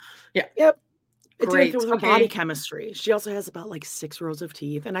eBay. Yeah. Yep. It didn't fit with her body chemistry. She also has about like 6 rows of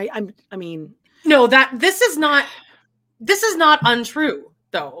teeth. And I mean... No, this is not untrue,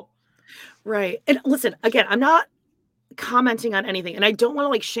 though. Right. And listen, again, I'm not commenting on anything. And I don't want to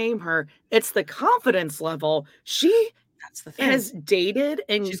like shame her. It's the confidence level. That's the thing. Has dated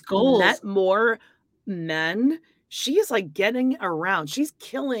and she's met more men. She is like getting around. She's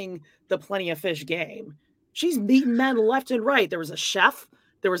killing the Plenty of Fish game. She's meeting men left and right. There was a chef.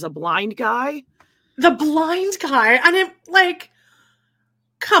 There was a blind guy. The blind guy? And I'm like,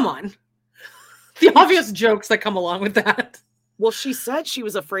 come on. The obvious jokes that come along with that. Well, she said she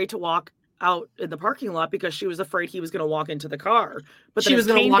was afraid to walk out in the parking lot because she was afraid he was going to walk into the car. But she was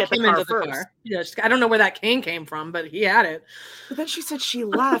going to walk him into the car. Yeah, I don't know where that cane came from, but he had it. But then she said she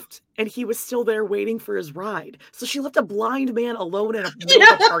left and he was still there waiting for his ride. So she left a blind man alone in a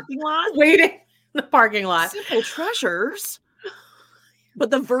parking lot. Waiting in the parking lot. Simple Treasures. But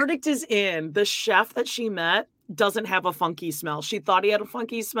the verdict is in. The chef that she met doesn't have a funky smell. She thought he had a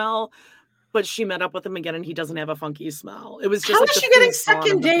funky smell, but she met up with him again and he doesn't have a funky smell. It was just how is she getting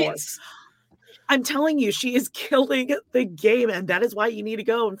second dates? I'm telling you, she is killing the game, and that is why you need to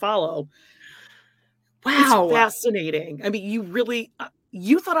go and follow. Wow. It's fascinating. I mean, you really,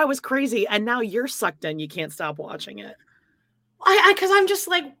 you thought I was crazy, and now you're sucked in. You can't stop watching it. Because I'm just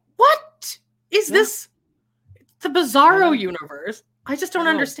like, what is this? The Bizarro universe. I just don't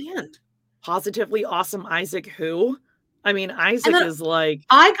understand. Positively Awesome Isaac who? I mean, Isaac is like...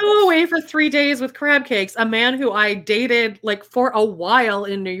 I go away for 3 days with crab cakes, a man who I dated like for a while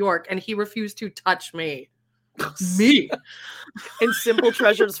in New York, and he refused to touch me. Me. In Simple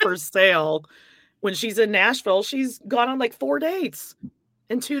Treasures for Sale, when she's in Nashville, she's gone on like 4 dates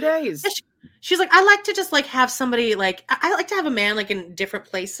in 2 days. She's like, I like to just like have somebody like, I like to have a man like in different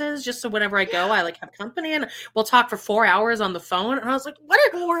places, just so whenever I go, I like have company and we'll talk for 4 hours on the phone. And I was like, what?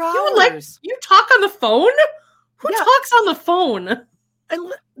 4 hours? You like, you talk on the phone? Who talks on the phone?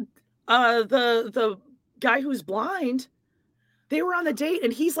 And the guy who's blind, They were on the date,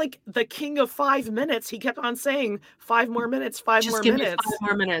 and he's like the king of 5 minutes. He kept on saying 5 more minutes, 5 more minutes. Just give me 5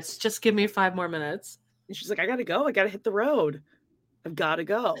 more minutes. Just give me 5 more minutes. And she's like, I gotta go. I gotta hit the road. I've gotta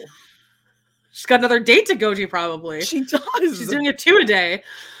go. She's got another date to go to, probably. She does. She's doing 2 a day.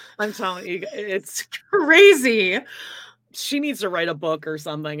 I'm telling you, it's crazy. She needs to write a book or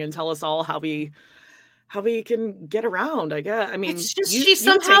something and tell us all how we can get around, I guess. I mean, it's just she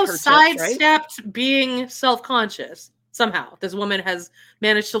somehow sidestepped right? being self-conscious. Somehow, this woman has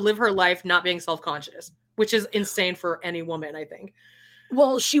managed to live her life not being self-conscious, which is insane for any woman, I think.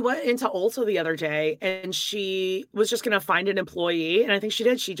 Well, she went into Ulta the other day and she was just going to find an employee. And I think she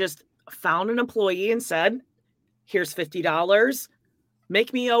did. She just found an employee and said, here's $50.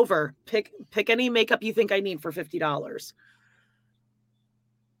 Make me over. Pick any makeup you think I need for $50.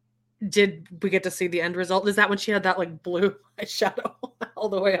 Did we get to see the end result? Is that when she had that like blue eyeshadow all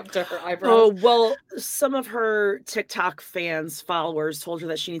the way up to her eyebrows? Oh, well, some of her TikTok followers told her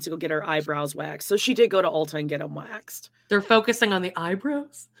that she needs to go get her eyebrows waxed. So she did go to Ulta and get them waxed. They're focusing on the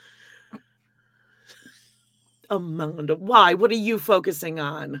eyebrows? Amanda, why? What are you focusing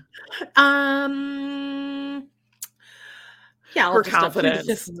on? Yeah, her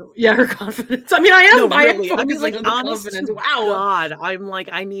confidence. Her confidence. I mean, I am. No, really. I am focusing like, on honest confidence. Wow. God, I'm like,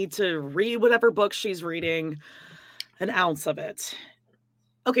 I need to read whatever book she's reading, an ounce of it.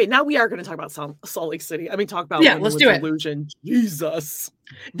 Okay, now we are going to talk about Salt Lake City. I mean, talk about let's do it. Delusion. Jesus,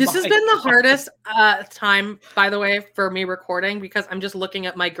 this has been the hardest time, by the way, for me recording because I'm just looking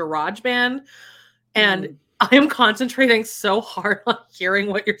at my GarageBand, and I am concentrating so hard on hearing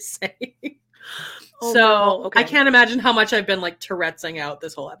what you're saying. Oh, so okay. I can't imagine how much I've been like Tourette'sing out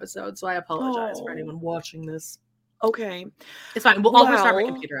this whole episode. So I apologize for anyone watching this. Okay. It's fine. I'll restart my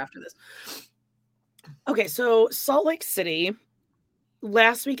computer after this. Okay. So Salt Lake City,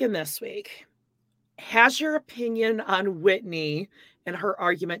 last week and this week, has your opinion on Whitney and her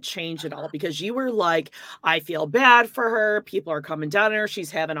argument changed at all? Because you were like, I feel bad for her. People are coming down on her.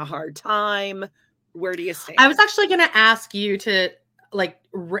 She's having a hard time. Where do you stand? I was actually going to ask you to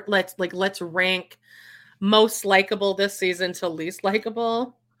let's rank most likable this season to least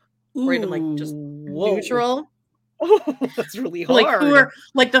likable, or even like just neutral. Oh, that's really hard. Like who are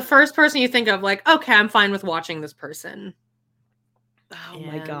like the first person you think of? Like, okay, I'm fine with watching this person. Oh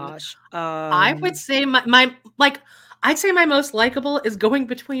my gosh, I would say I'd say my most likable is going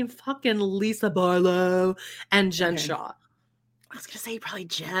between fucking Lisa Barlow and Jen Shaw. I was gonna say probably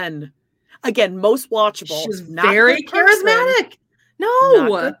Jen. Again, most watchable. She's very charismatic. No, not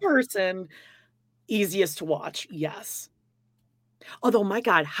good person. Easiest to watch. Yes. Although, my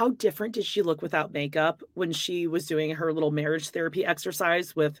God, how different did she look without makeup when she was doing her little marriage therapy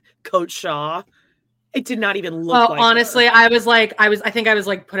exercise with Coach Shaw? It did not even look like honestly, her. I think I was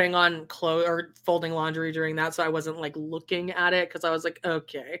like putting on clothes or folding laundry during that. So I wasn't like looking at it because I was like,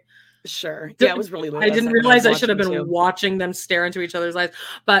 okay. Sure. Yeah, it was really I didn't realize I should have been watching them stare into each other's eyes.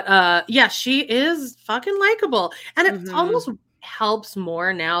 But yeah, she is fucking likable. And it almost helps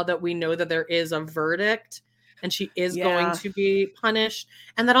more now that we know that there is a verdict and she is going to be punished.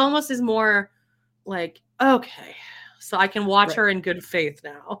 And that almost is more like, okay, so I can watch her in good faith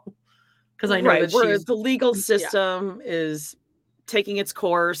now. Because I know that the legal system is taking its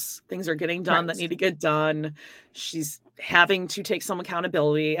course. Things are getting done that need to get done. She's having to take some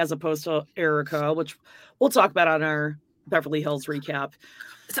accountability as opposed to Erica, which we'll talk about on our Beverly Hills recap.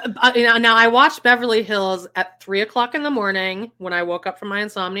 So, now I watched Beverly Hills at 3:00 in the morning when I woke up from my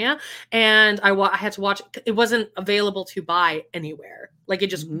insomnia, and I had to watch. It wasn't available to buy anywhere. Like it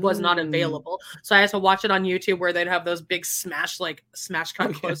just was not available. So I had to watch it on YouTube where they'd have those big smash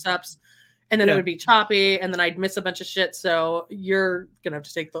cut close-ups. And then it would be choppy, and then I'd miss a bunch of shit. So you're gonna have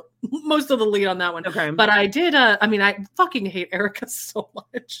to take the most of the lead on that one. Okay. But I did. I mean, I fucking hate Erica so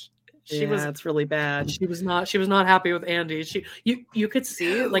much. It's really bad. She was not happy with Andy. You could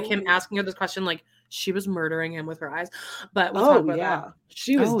see like him asking her this question, like she was murdering him with her eyes. But we'll talk about that.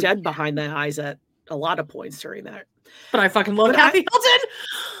 She was dead behind the eyes at a lot of points during that. But I fucking love Kathy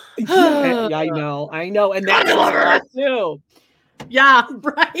Hilton. Yeah, I know, and that's a lot too. Yeah,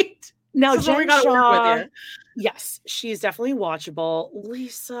 right. Now, Jen Shaw, yes, she's definitely watchable.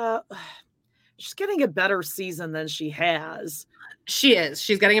 Lisa, she's getting a better season than she has. She is.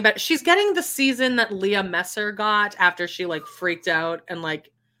 She's getting the season that Leah Messer got after she like freaked out and like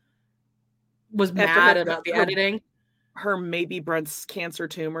was mad about the editing. Her maybe breast cancer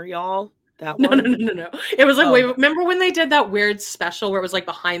tumor, y'all. That one. No. It was like, wait, remember when they did that weird special where it was like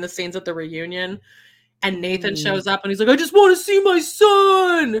behind the scenes at the reunion and Nathan shows up and he's like, I just want to see my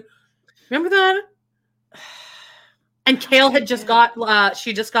son. Remember that? And Kale had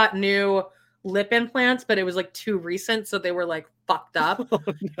she just got new lip implants, but it was like too recent. So they were like fucked up. Oh,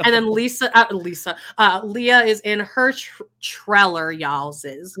 no. And then Leah is in her trailer, y'all's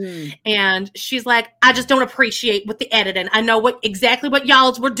is. And she's like, I just don't appreciate with the editing. I know exactly what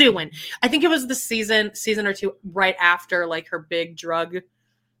y'all's were doing. I think it was the season or two right after like her big drug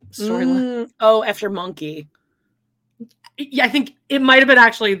storyline. Oh, after Monkey. Yeah, I think it might have been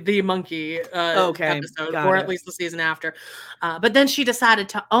actually the Monkey episode, got or it. at least the season after. But then she decided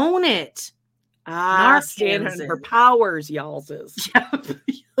to own it. Stand on her powers, y'all's is. Yep.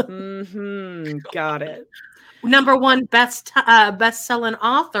 Got it. Number one best-selling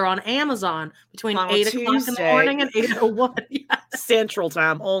author on Amazon between On 8 o'clock in the Tuesday. morning and 8:01. Yes. Central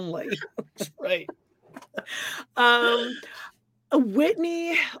Time only. Right.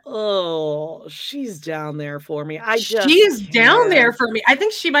 Whitney, she's down there for me. She's down there for me. I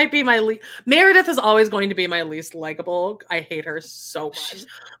think she might be my Meredith is always going to be my least likable. I hate her so much.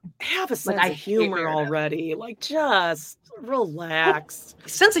 Have a sense I of hate humor Meredith. already. Like, just relax.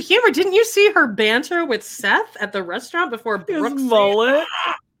 Sense of humor. Didn't you see her banter with Seth at the restaurant before Brooke? His mullet.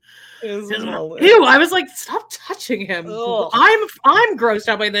 His mullet. Ew, I was like, stop touching him. Ugh. I'm grossed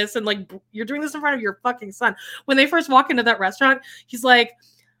out by this. And like, you're doing this in front of your fucking son. When they first walk into that restaurant, he's like,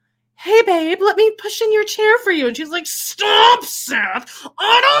 hey babe, let me push in your chair for you. And she's like, stop, Seth.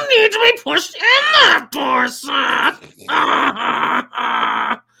 I don't need to be pushed in that door, Seth.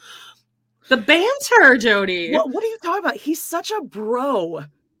 The banter, Jody. What are you talking about? He's such a bro.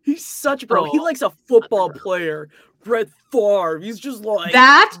 He's such a bro. Oh, He likes a football player. Brett Favre. He's just like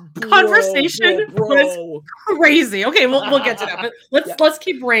that bro, conversation bro. was crazy. Okay, we'll get to that. But let's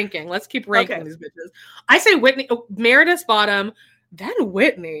keep ranking. Let's keep ranking these bitches. I say Whitney, Meredith's bottom, then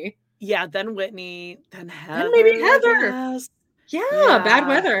Whitney. Yeah, then Whitney, then Heather. Then maybe Heather. Yes. Yeah, Bad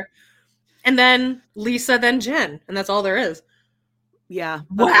Weather. And then Lisa, then Jen. And that's all there is. Yeah.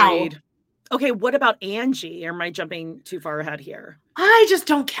 Wow. Agreed. Okay, what about Angie? Or am I jumping too far ahead here? I just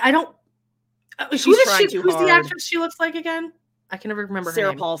don't. I don't. She's Who's trying too the hard. actress she looks like again? I can never remember her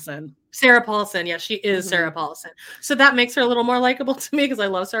Sarah name. Paulson. Sarah Paulson. Yeah, she is Sarah Paulson. So that makes her a little more likable to me because I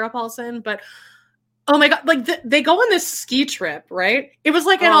love Sarah Paulson. But oh my God, like they go on this ski trip, right? It was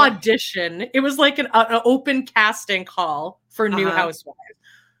like an audition. It was like an open casting call for new housewives.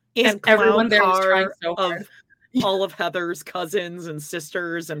 And everyone there was trying so hard. All of Heather's cousins and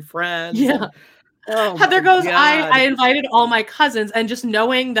sisters and friends. Yeah. Heather goes, I invited all my cousins, and just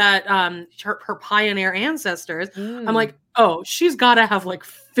knowing that her pioneer ancestors, I'm like, oh, she's got to have like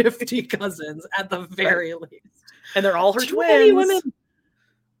 50 cousins at the very least. And they're all her Too many twins. women.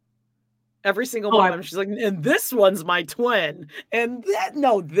 Every single one of them. She's like, and this one's my twin. And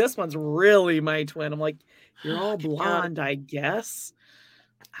this one's really my twin. I'm like, you're all blonde, I guess.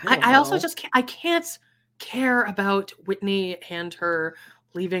 I also just I can't care about Whitney and her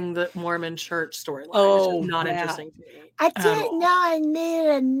leaving the Mormon church storyline. It's just not interesting to me. I didn't know I needed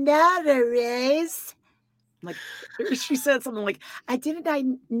a notarized. Like, she said something like, I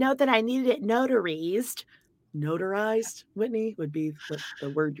didn't know that I needed it notarized. Notarized, Whitney, would be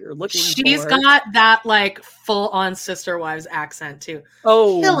the word you're looking for. She's got that like full on Sister Wives accent too.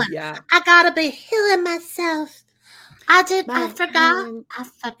 Oh, healing. Yeah. I gotta be healing myself. I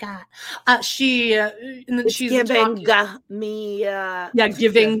forgot. She and then It's she's giving talking,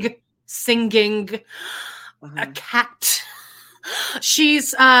 giving, singing, a cat.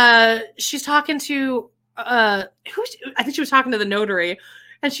 She's talking to I think she was talking to the notary,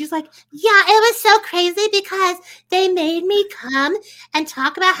 and she's like, yeah, it was so crazy because they made me come and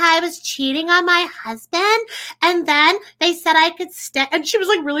talk about how I was cheating on my husband, and then they said I could stay. And she was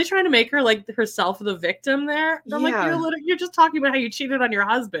like really trying to make her like herself the victim there. I'm like, you're just talking about how you cheated on your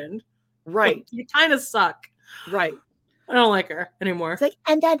husband. Right. Like, you kind of suck. Right. I don't like her anymore. It's like,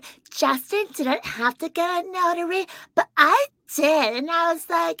 and then Justin didn't have to get a notary, but I did. And I was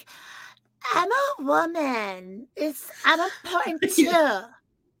like, I'm a woman. I'm important too.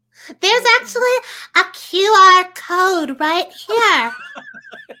 There's actually a QR code right here.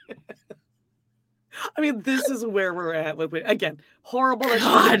 I mean, this is where we're at with again, horrible that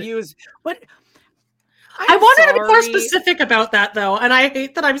she's abused. But I wanted to be more specific about that though, and I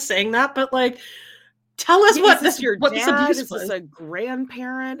hate that I'm saying that, but like, tell us what this abuse is. Was. This a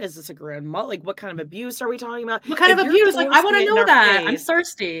grandparent? Is this a grandmother? Like, what kind of abuse are we talking about? What kind of abuse? Like, I want to know that. I'm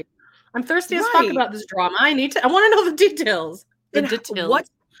thirsty. I'm thirsty as fuck about this drama. I want to know the details.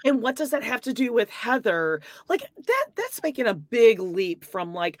 What does that have to do with Heather? Like that's making a big leap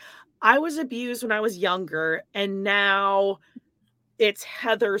from like, I was abused when I was younger, and now it's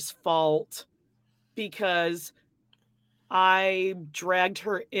Heather's fault because I dragged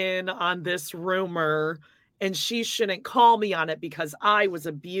her in on this rumor and she shouldn't call me on it because I was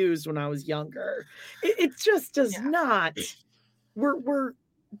abused when I was younger. It just does not. we're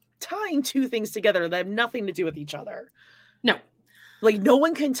tying two things together that have nothing to do with each other. No. Like, no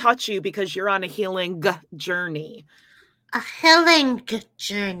one can touch you because you're on a healing journey. A healing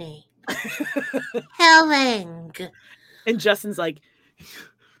journey. Healing. And Justin's like,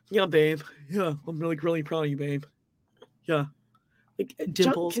 yeah, babe. Yeah, I'm really proud of you, babe. Yeah. Like,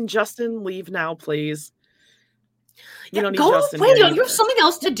 can Justin leave now, please? You don't need go Justin. Wait, you have something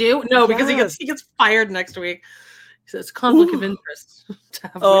else to do? No, because he gets fired next week. He says conflict of interest.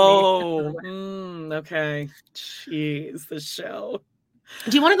 Okay. Jeez, the show.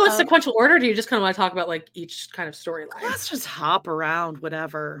 Do you want to go in sequential order, or do you just kind of want to talk about like each kind of storyline? Let's just hop around,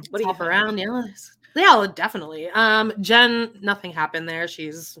 whatever. What do you hop around? Yeah, definitely. Jen, nothing happened there.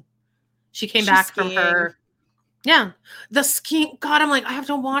 She came back skiing. From her. Yeah, the skiing. God, I'm like, I have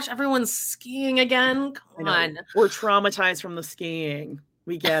to watch everyone skiing again. Come on. We're traumatized from the skiing.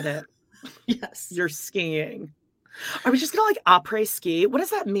 We get it. Yes, you're skiing. Are we just gonna like après ski? What does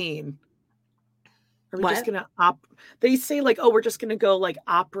that mean? Are we just gonna They say like, oh, we're just gonna go like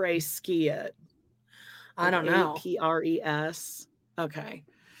après ski it. I don't know. APRES. Okay.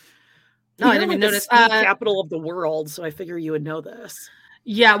 No, I didn't even notice. Capital of the world, so I figure you would know this.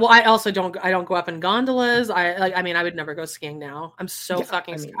 Yeah, well, I also don't go up in gondolas. I mean, I would never go skiing now. I'm so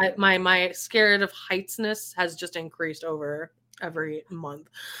fucking scared. My scared of heightsness has just increased over every month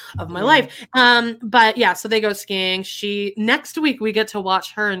of my life. But yeah, so they go skiing. Next week we get to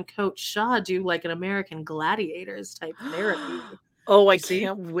watch her and Coach Shaw do like an American Gladiators type therapy. Oh, I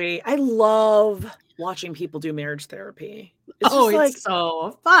can't wait. I love watching people do marriage therapy. It's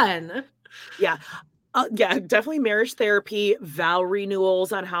so fun. Yeah. Yeah, definitely marriage therapy, vow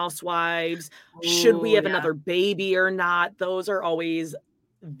renewals on Housewives. Should we have another baby or not? Those are always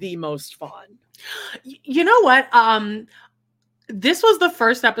the most fun. You know what? This was the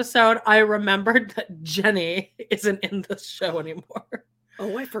first episode I remembered that Jenny isn't in the show anymore.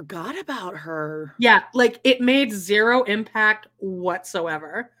 Oh, I forgot about her. Yeah, like it made zero impact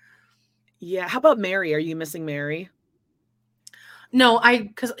whatsoever. Yeah, how about Mary? Are you missing Mary? No,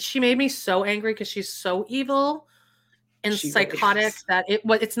 because she made me so angry because she's so evil and psychotic that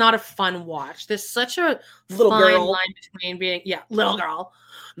it's not a fun watch. There's such a little fine girl line between being little girl.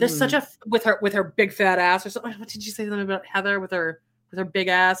 There's such a with her big fat ass or something. What did you say something about Heather with her big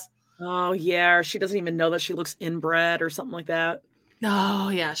ass? Oh yeah, she doesn't even know that she looks inbred or something like that. Oh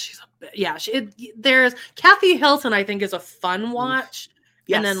yeah, there's Kathy Hilton. I think is a fun watch,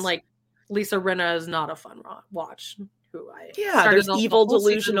 and then like Lisa Rinna is not a fun watch. There's evil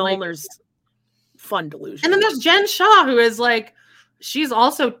delusional and there's fun delusional. And then there's Jen Shaw, who is like, she's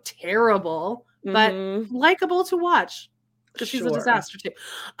also terrible, but likable to watch because she's a disaster too.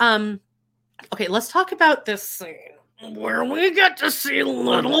 Okay, let's talk about this scene where we get to see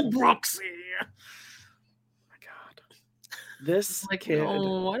little Brooksy. Oh my God. This kid.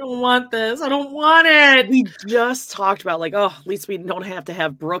 Oh, I don't want this. I don't want it. We just talked about like, at least we don't have to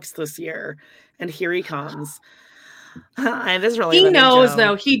have Brooks this year. And here he comes. And this really he knows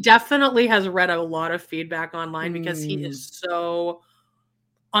though. He definitely has read a lot of feedback online because he is so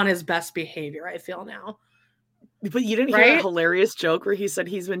on his best behavior, I feel now. But you didn't hear a hilarious joke where he said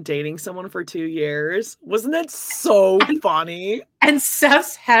he's been dating someone for 2 years? Wasn't that so funny? And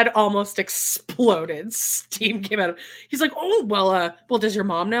Seth's head almost exploded. Steam came out of he's like, oh well, does your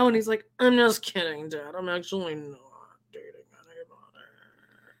mom know? And he's like, I'm just kidding, Dad. I'm actually not dating anybody.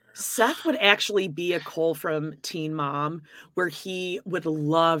 Seth would actually be a Cole from Teen Mom, where he would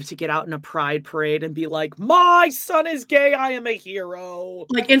love to get out in a pride parade and be like, my son is gay, I am a hero.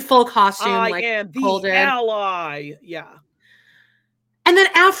 Like in full costume. I like am the ally. Yeah. And then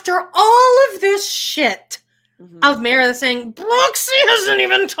after all of this shit of Meredith saying, Brooksy hasn't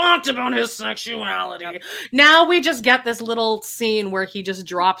even talked about his sexuality. Yep. Now we just get this little scene where he just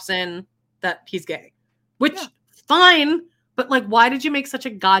drops in that he's gay. Which, fine. But like, why did you make such a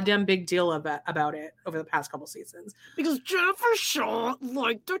goddamn big deal about it over the past couple seasons? Because Jennifer Shaw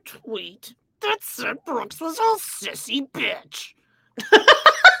liked a tweet that said Brooks was a sissy bitch.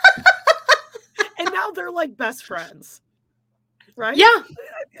 And now they're like best friends. Right? Yeah.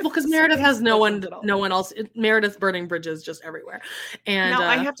 Well, because Meredith has no one else. Meredith's burning bridges just everywhere. And now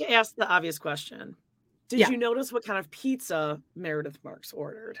I have to ask the obvious question. Did you notice what kind of pizza Meredith Marks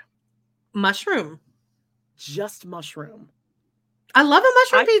ordered? Mushroom. Just mushroom. I love a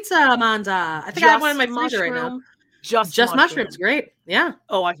mushroom pizza, Amanda. I think I have one in my freezer right now. Just mushrooms, great. Yeah.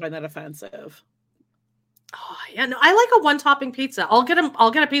 Oh, I find that offensive. Oh yeah, no, I like a one-topping pizza. I'll get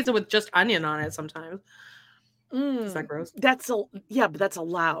a pizza with just onion on it sometimes. Is that gross? But that's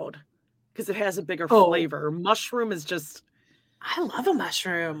allowed because it has a bigger flavor. Mushroom is just. I love a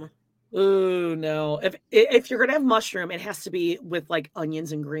mushroom. Ooh, no. If you're gonna have mushroom, it has to be with like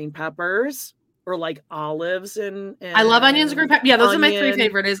onions and green peppers, or like olives and I love onions and green pepper. Yeah, those are my 3 onion,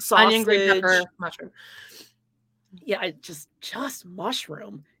 favorite is onion, green pepper, sausage. mushroom. Yeah, just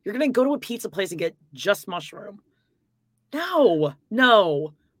mushroom. You're gonna go to a pizza place and get just mushroom. No,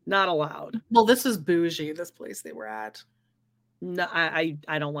 not allowed. Well, this is bougie, this place they were at. No, I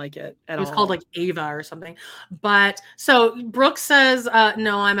don't like it at all. It was called like Ava or something. But so Brooke says,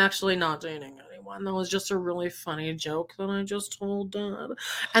 no, I'm actually not dating anyone. That was just a really funny joke that I just told Dad.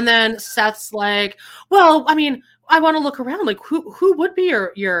 And then Seth's like, well, I mean, I want to look around. Like, who would be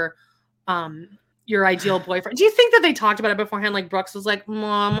your ideal boyfriend? Do you think that they talked about it beforehand? Like Brooks was like,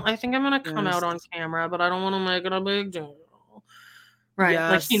 Mom, I think I'm gonna come out on camera, but I don't want to make it a big deal. Right.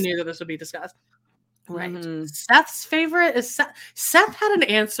 Like he knew that this would be discussed. Right. Mm-hmm. Seth's favorite is Seth had an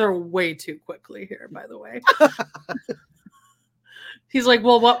answer way too quickly here, by the way. He's like,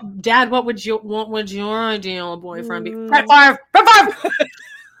 well, what would your ideal boyfriend be? Red five.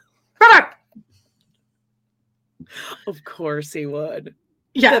 Of course he would.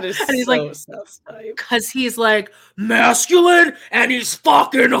 Yeah. That is and he's so like, Seth's type. because he's like masculine and he's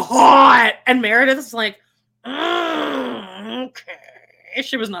fucking hot. And Meredith's like, okay.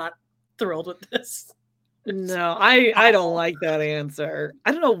 She was not thrilled with this. No, I don't like that answer.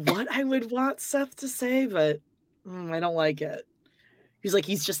 I don't know what I would want Seth to say, but I don't like it.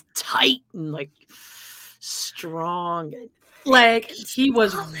 He's just tight and like strong. And like he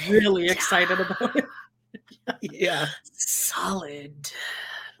was really excited about it. Yeah. Solid.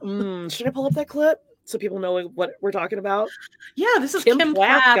 Should I pull up that clip so people know what we're talking about? Yeah, this is Kim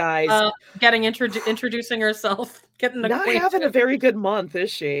Platt, Platt, guys. getting introducing herself, getting not having a very good month, is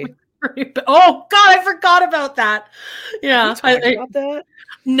she? Oh God, I forgot about that. Yeah, about that.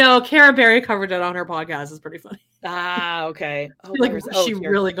 No, Cara Berry covered it on her podcast. It's pretty funny. Ah, okay. She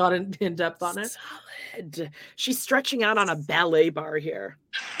really got in depth on it. Solid. She's stretching out on a ballet bar here,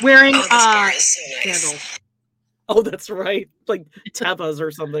 wearing sandals. Oh, that's right. Like Tevas or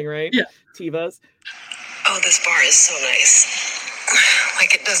something, right? Yeah, Tevas. Oh, this bar is so nice.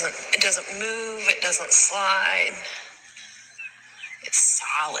 Like it doesn't move, it doesn't slide. It's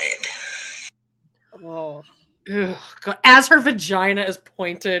solid. Oh, God. As her vagina is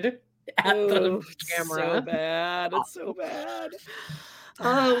pointed at the camera. So bad. It's so bad.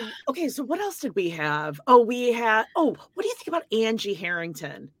 Okay, so what else did we have? What do you think about Angie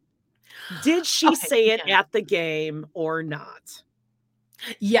Harrington? Did she say it at the game or not?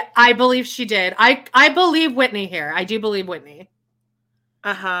 Yeah, I believe she did. I believe Whitney here. I do believe Whitney.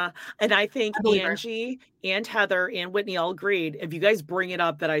 And I think Angie and Heather and Whitney all agreed. If you guys bring it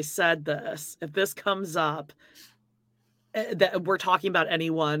up that I said this, if this comes up that we're talking about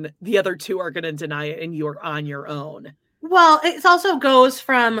anyone, the other two are going to deny it and you're on your own. Well, it also goes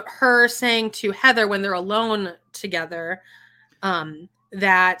from her saying to Heather when they're alone together,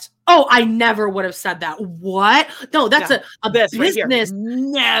 that, I never would have said that. What? No, that's a business. Right,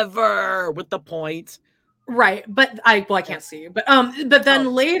 never with the point. Right. But I can't see you. But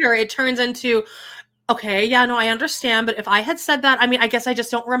then later it turns into, okay, yeah, no, I understand. But if I had said that, I mean, I guess I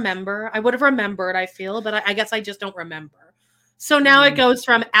just don't remember. I would have remembered, I feel, but I guess I just don't remember. So now it goes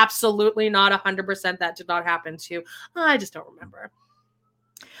from absolutely not 100% that did not happen to, I just don't remember.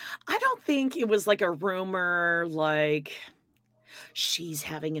 I don't think it was like a rumor, like she's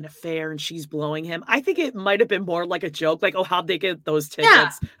having an affair and she's blowing him. I think it might have been more like a joke, like, how'd they get those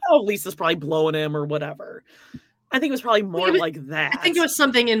tickets? Yeah. Oh, Lisa's probably blowing him or whatever. I think it was probably more like that. I think it was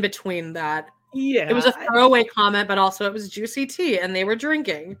something in between that. Yeah. It was a throwaway comment, but also it was juicy tea and they were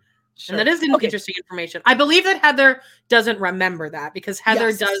drinking. Sure. And that is interesting information. I believe that Heather doesn't remember that because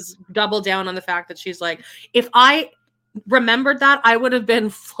Heather does double down on the fact that she's like, if I remembered that, I would have been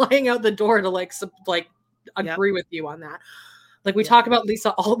flying out the door to agree with you on that. Like we talk about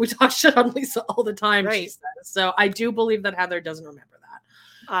Lisa we talk shit on Lisa all the time. Right. She says. So I do believe that Heather doesn't remember that.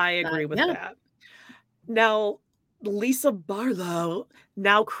 I agree with that. Now, Lisa Barlow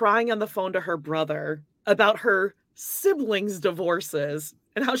now crying on the phone to her brother about her siblings' divorces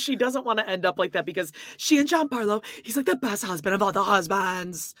and how she doesn't want to end up like that because she and John Barlow, he's like the best husband of all the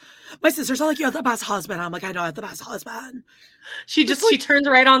husbands. My sisters are like, you're the best husband. I'm like, I know I'm the best husband. She turns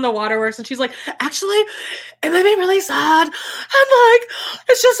right on the waterworks and she's like, actually, it made me really sad. And like,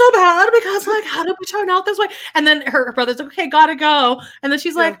 it's just so bad because like, how did we turn out this way? And then her brother's like, okay, gotta go. And then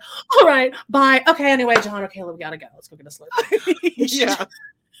she's like, all right, bye. Okay, anyway, John, okay, we gotta go. Let's go get a Slurpee.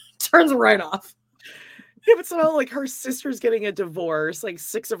 Turns right off. Yeah, but somehow like her sister's getting a divorce, like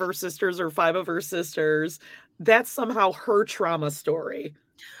 6 of her sisters or 5 of her sisters. That's somehow her trauma story.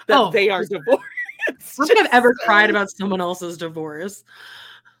 That they are divorced. I don't think I've ever cried about someone else's divorce.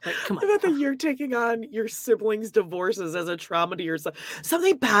 Like, come I bet that on. you're taking on your siblings' divorces as a trauma to yourself.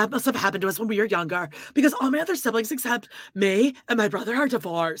 Something bad must have happened to us when we were younger because all my other siblings except me and my brother are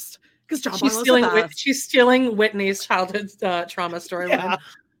divorced because John Barlow's the best. She's stealing Whitney's childhood trauma storyline. Yeah.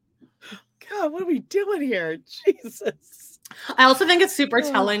 God, what are we doing here? Jesus. I also think it's super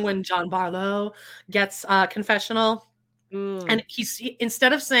telling when John Barlow gets confessional, and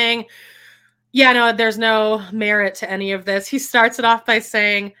instead of saying, "Yeah, no, there's no merit to any of this," he starts it off by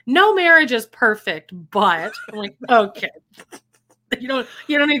saying, "No marriage is perfect, but." I'm like, okay, you don't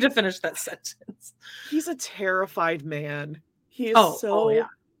need to finish that sentence. He's a terrified man. He is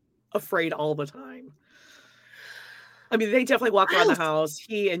afraid all the time. I mean, they definitely walk around the house.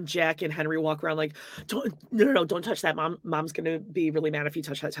 He and Jack and Henry walk around like, don't touch that. Mom's gonna be really mad if you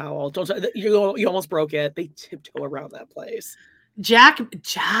touch that towel. Don't you almost broke it. They tiptoe around that place. Jack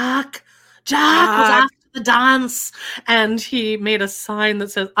was after the dance, and he made a sign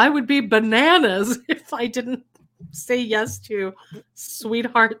that says, "I would be bananas if I didn't say yes to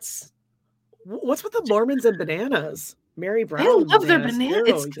sweethearts." What's with the Mormons and bananas? Mary Brown. They love their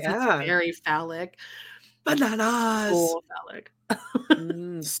bananas. It's Yeah. very phallic. Bananas. Full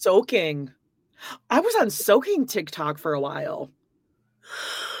phallic. Soaking. I was on soaking TikTok for a while.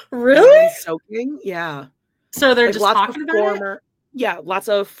 Really? Soaking? Yeah. So they're Like just lots talking of about former, it? yeah, lots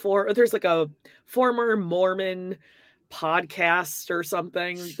of there's like a former Mormon podcast or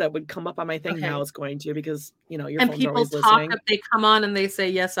something that would come up on my thing. Okay. Now it's going to, because your And phone's people always talk listening. that they come on and they say,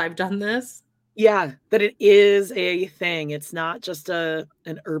 "Yes, I've done this." Yeah, that it is a thing. It's not just an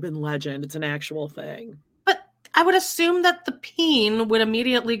urban legend. It's an actual thing. But I would assume that the peen would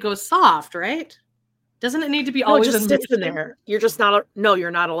immediately go soft, right? Doesn't it need to be No, it always just sits in motion? there. You're just not. No,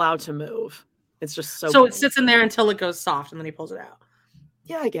 you're not allowed to move. It's just So it sits in there until it goes soft, and then he pulls it out.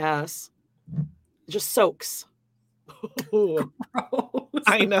 Yeah, I guess. It just soaks. Gross.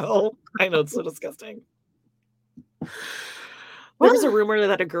 I know. It's so disgusting. There was a rumor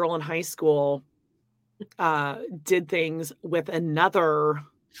that a girl in high school did things with another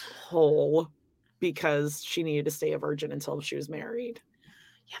hole because she needed to stay a virgin until she was married.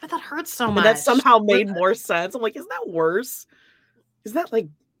 Yeah, but that hurts so And much. that somehow made more sense. I'm like, isn't that worse? Is that like,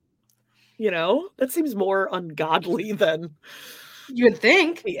 that seems more ungodly than You would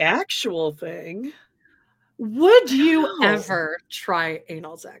think. the actual thing. Would you Wow. ever try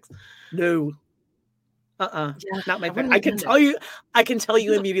anal sex? No. Yeah, Not my I thing. wouldn't I can recommend tell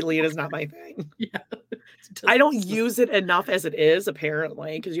you immediately it is not my thing. Yeah. I don't use it enough as it is,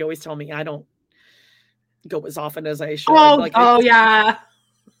 apparently, because you always tell me I don't go as often as I should. Yeah.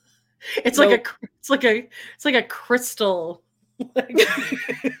 It's like a crystal.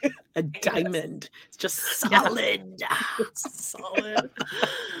 A diamond. It's just solid. It's solid.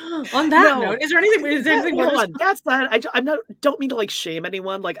 On that note, is there anything hold on. That's not. Don't mean to like shame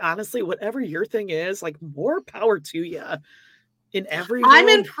anyone. Like, honestly, whatever your thing is, like, more power to you. In every I'm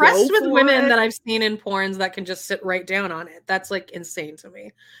world, impressed go with for women it. that I've seen in porns that can just sit right down on it. That's like insane to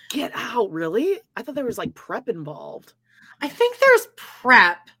me. Get out, really? I thought there was like prep involved. I think there's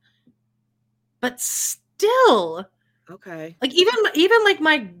prep, but still, Okay. like even like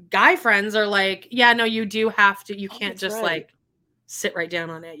my guy friends are like, yeah, no, you do have to. You can't that's just right. like sit right down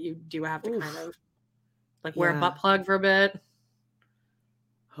on it. You do have to Oof. kind of like wear a Yeah. butt plug for a bit.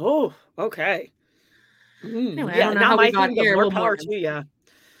 Oh, okay. Anyway, I Yeah, don't know not how my we got thing, but here. more We'll power move to you.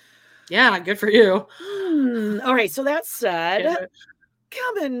 Yeah, good for you. All right. So that said, Yeah.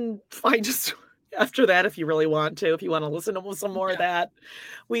 come and find us after that if you really want to. If you want to listen to some more of that,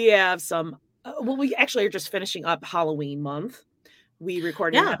 we have some. We actually are just finishing up Halloween month. We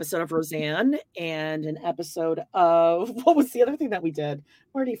recorded an episode of Roseanne and an episode of what was the other thing that we did? I'm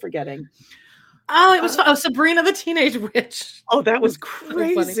already forgetting. Oh, it was fun. Oh, Sabrina the Teenage Witch. Oh, that was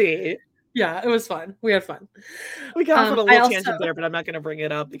funny. crazy. Yeah, it was fun. We had fun. We got off on a I little also- tangent there, but I'm not going to bring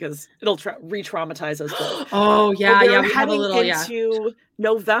it up because it'll re-traumatize us both. Oh yeah, But yeah. we're We have a heading little into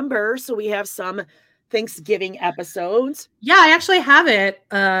November, so we have some Thanksgiving episodes. Yeah, I actually have it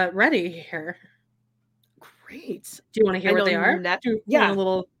ready here. Great. Do you want to hear I what know they are? Net- Do you yeah. want a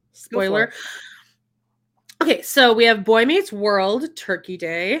little Go for spoiler? it. Okay, so we have Boy Meets World, Turkey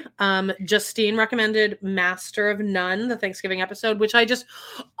Day. Justine recommended Master of None, the Thanksgiving episode, which this is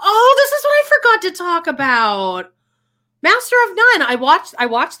what I forgot to talk about. Master of None. I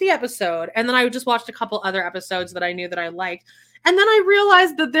watched the episode, and then I just watched a couple other episodes that I knew that I liked. And then I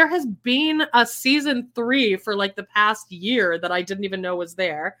realized that there has been a season 3 for like the past year that I didn't even know was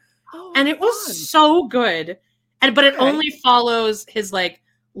there. Oh, And it fun. was so good. But it Okay. only follows his like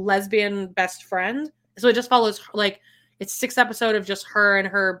lesbian best friend. So it just follows it's 6 episodes of just her and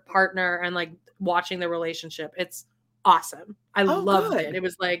her partner and like watching the relationship. It's awesome. I loved good. it. It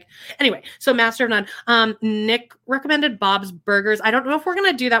was like, anyway, so Master of None. Nick recommended Bob's Burgers. I don't know if we're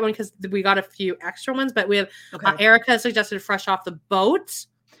going to do that one because we got a few extra ones, but we have Erica suggested Fresh Off the Boat.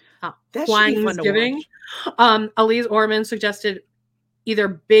 That should be fun to watch. Elise Orman suggested either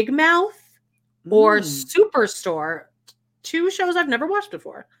Big Mouth or Superstore. 2 shows I've never watched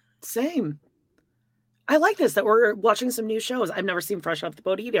before. Same. I like this, that we're watching some new shows. I've never seen Fresh Off the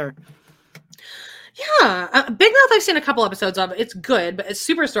Boat either. Yeah. Big Mouth I've seen a couple episodes of. It's good, but it's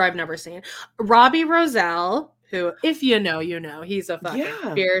Superstore I've never seen. Robbie Roselle, who, if you know, you know. He's a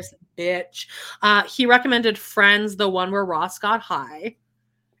fucking fierce bitch. He recommended Friends, the one where Ross got high.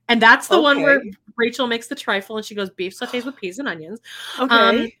 And that's the one where Rachel makes the trifle and she goes beef sautés with peas and onions.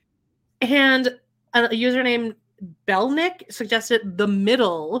 Okay. And a user named Belnick suggested The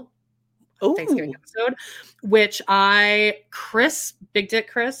Middle Thanksgiving episode, which Big Dick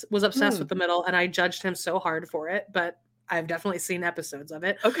Chris was obsessed with The Middle, and I judged him so hard for it, but I've definitely seen episodes of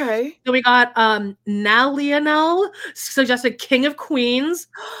it. Okay. So we got Now Lionel suggested King of Queens,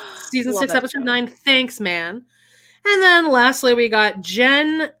 season 6, episode 9. Thanks, man. And then lastly, we got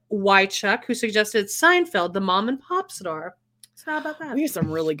Jen Wychuck, who suggested Seinfeld, the mom and pop star. So how about that? We have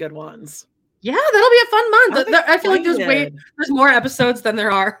some really good ones. Yeah, that'll be a fun month. I feel like there's more episodes than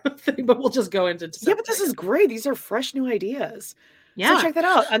there are, but we'll just go into December. Yeah, but this is great. These are fresh new ideas. Yeah. So check that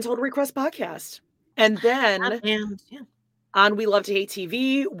out, Untold Request Podcast. And then on We Love to Hate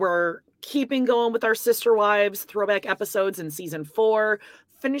TV, we're keeping going with our Sister Wives throwback episodes in season 4,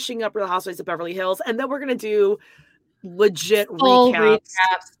 finishing up Real Housewives of Beverly Hills, and then we're going to do legit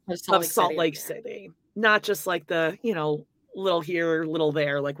recaps of Salt Lake City. Not just like the, little here, little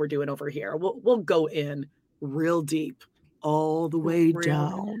there, like we're doing over here. We'll go in real deep, all the way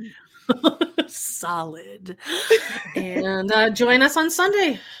down. Solid. And join us on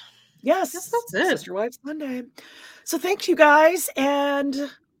Sunday. Yes, that's it. Sister Wives Sunday. So thank you guys, and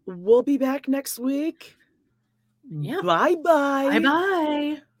we'll be back next week. Yeah. Bye-bye.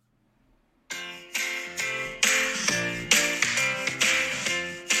 Bye-bye.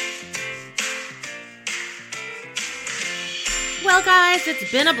 Well, guys,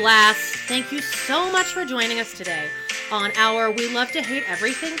 it's been a blast. Thank you so much for joining us today on our We Love to Hate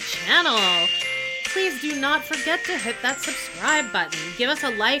Everything channel. Please do not forget to hit that subscribe button. Give us a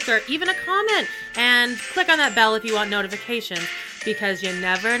like or even a comment, and click on that bell if you want notifications, because you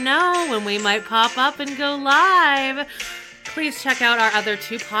never know when we might pop up and go live. Please check out our other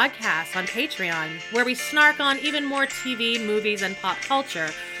 2 podcasts on Patreon, where we snark on even more TV, movies, and pop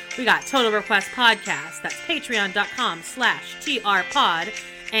culture. We got Total Request Podcast. That's patreon.com/trpod.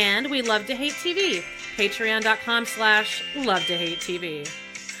 And We Love to Hate TV. Patreon.com/Love to Hate TV.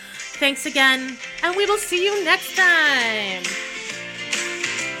 Thanks again, and we will see you next time.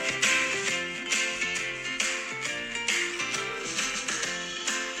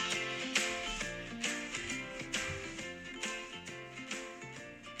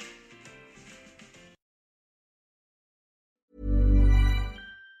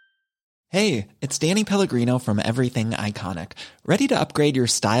 Hey, it's Danny Pellegrino from Everything Iconic. Ready to upgrade your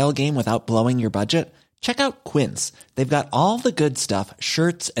style game without blowing your budget? Check out Quince. They've got all the good stuff,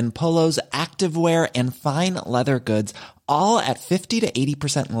 shirts and polos, activewear, and fine leather goods, all at 50 to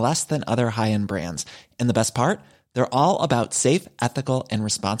 80% less than other high-end brands. And the best part? They're all about safe, ethical, and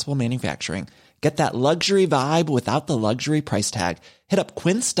responsible manufacturing. Get that luxury vibe without the luxury price tag. Hit up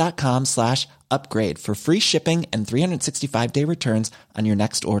quince.com/upgrade for free shipping and 365-day returns on your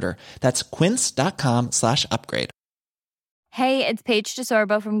next order. That's quince.com/upgrade. Hey, it's Paige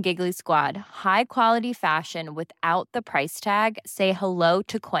DeSorbo from Giggly Squad. High quality fashion without the price tag. Say hello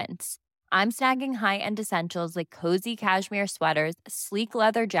to Quince. I'm snagging high-end essentials like cozy cashmere sweaters, sleek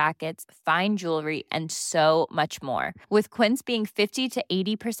leather jackets, fine jewelry, and so much more. With Quince being 50 to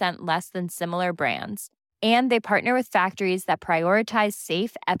 80% less than similar brands. And they partner with factories that prioritize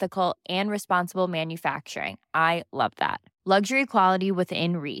safe, ethical, and responsible manufacturing. I love that. Luxury quality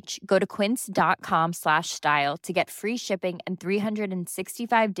within reach. Go to quince.com/style to get free shipping and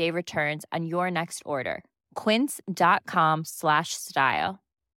 365-day returns on your next order. Quince.com/style.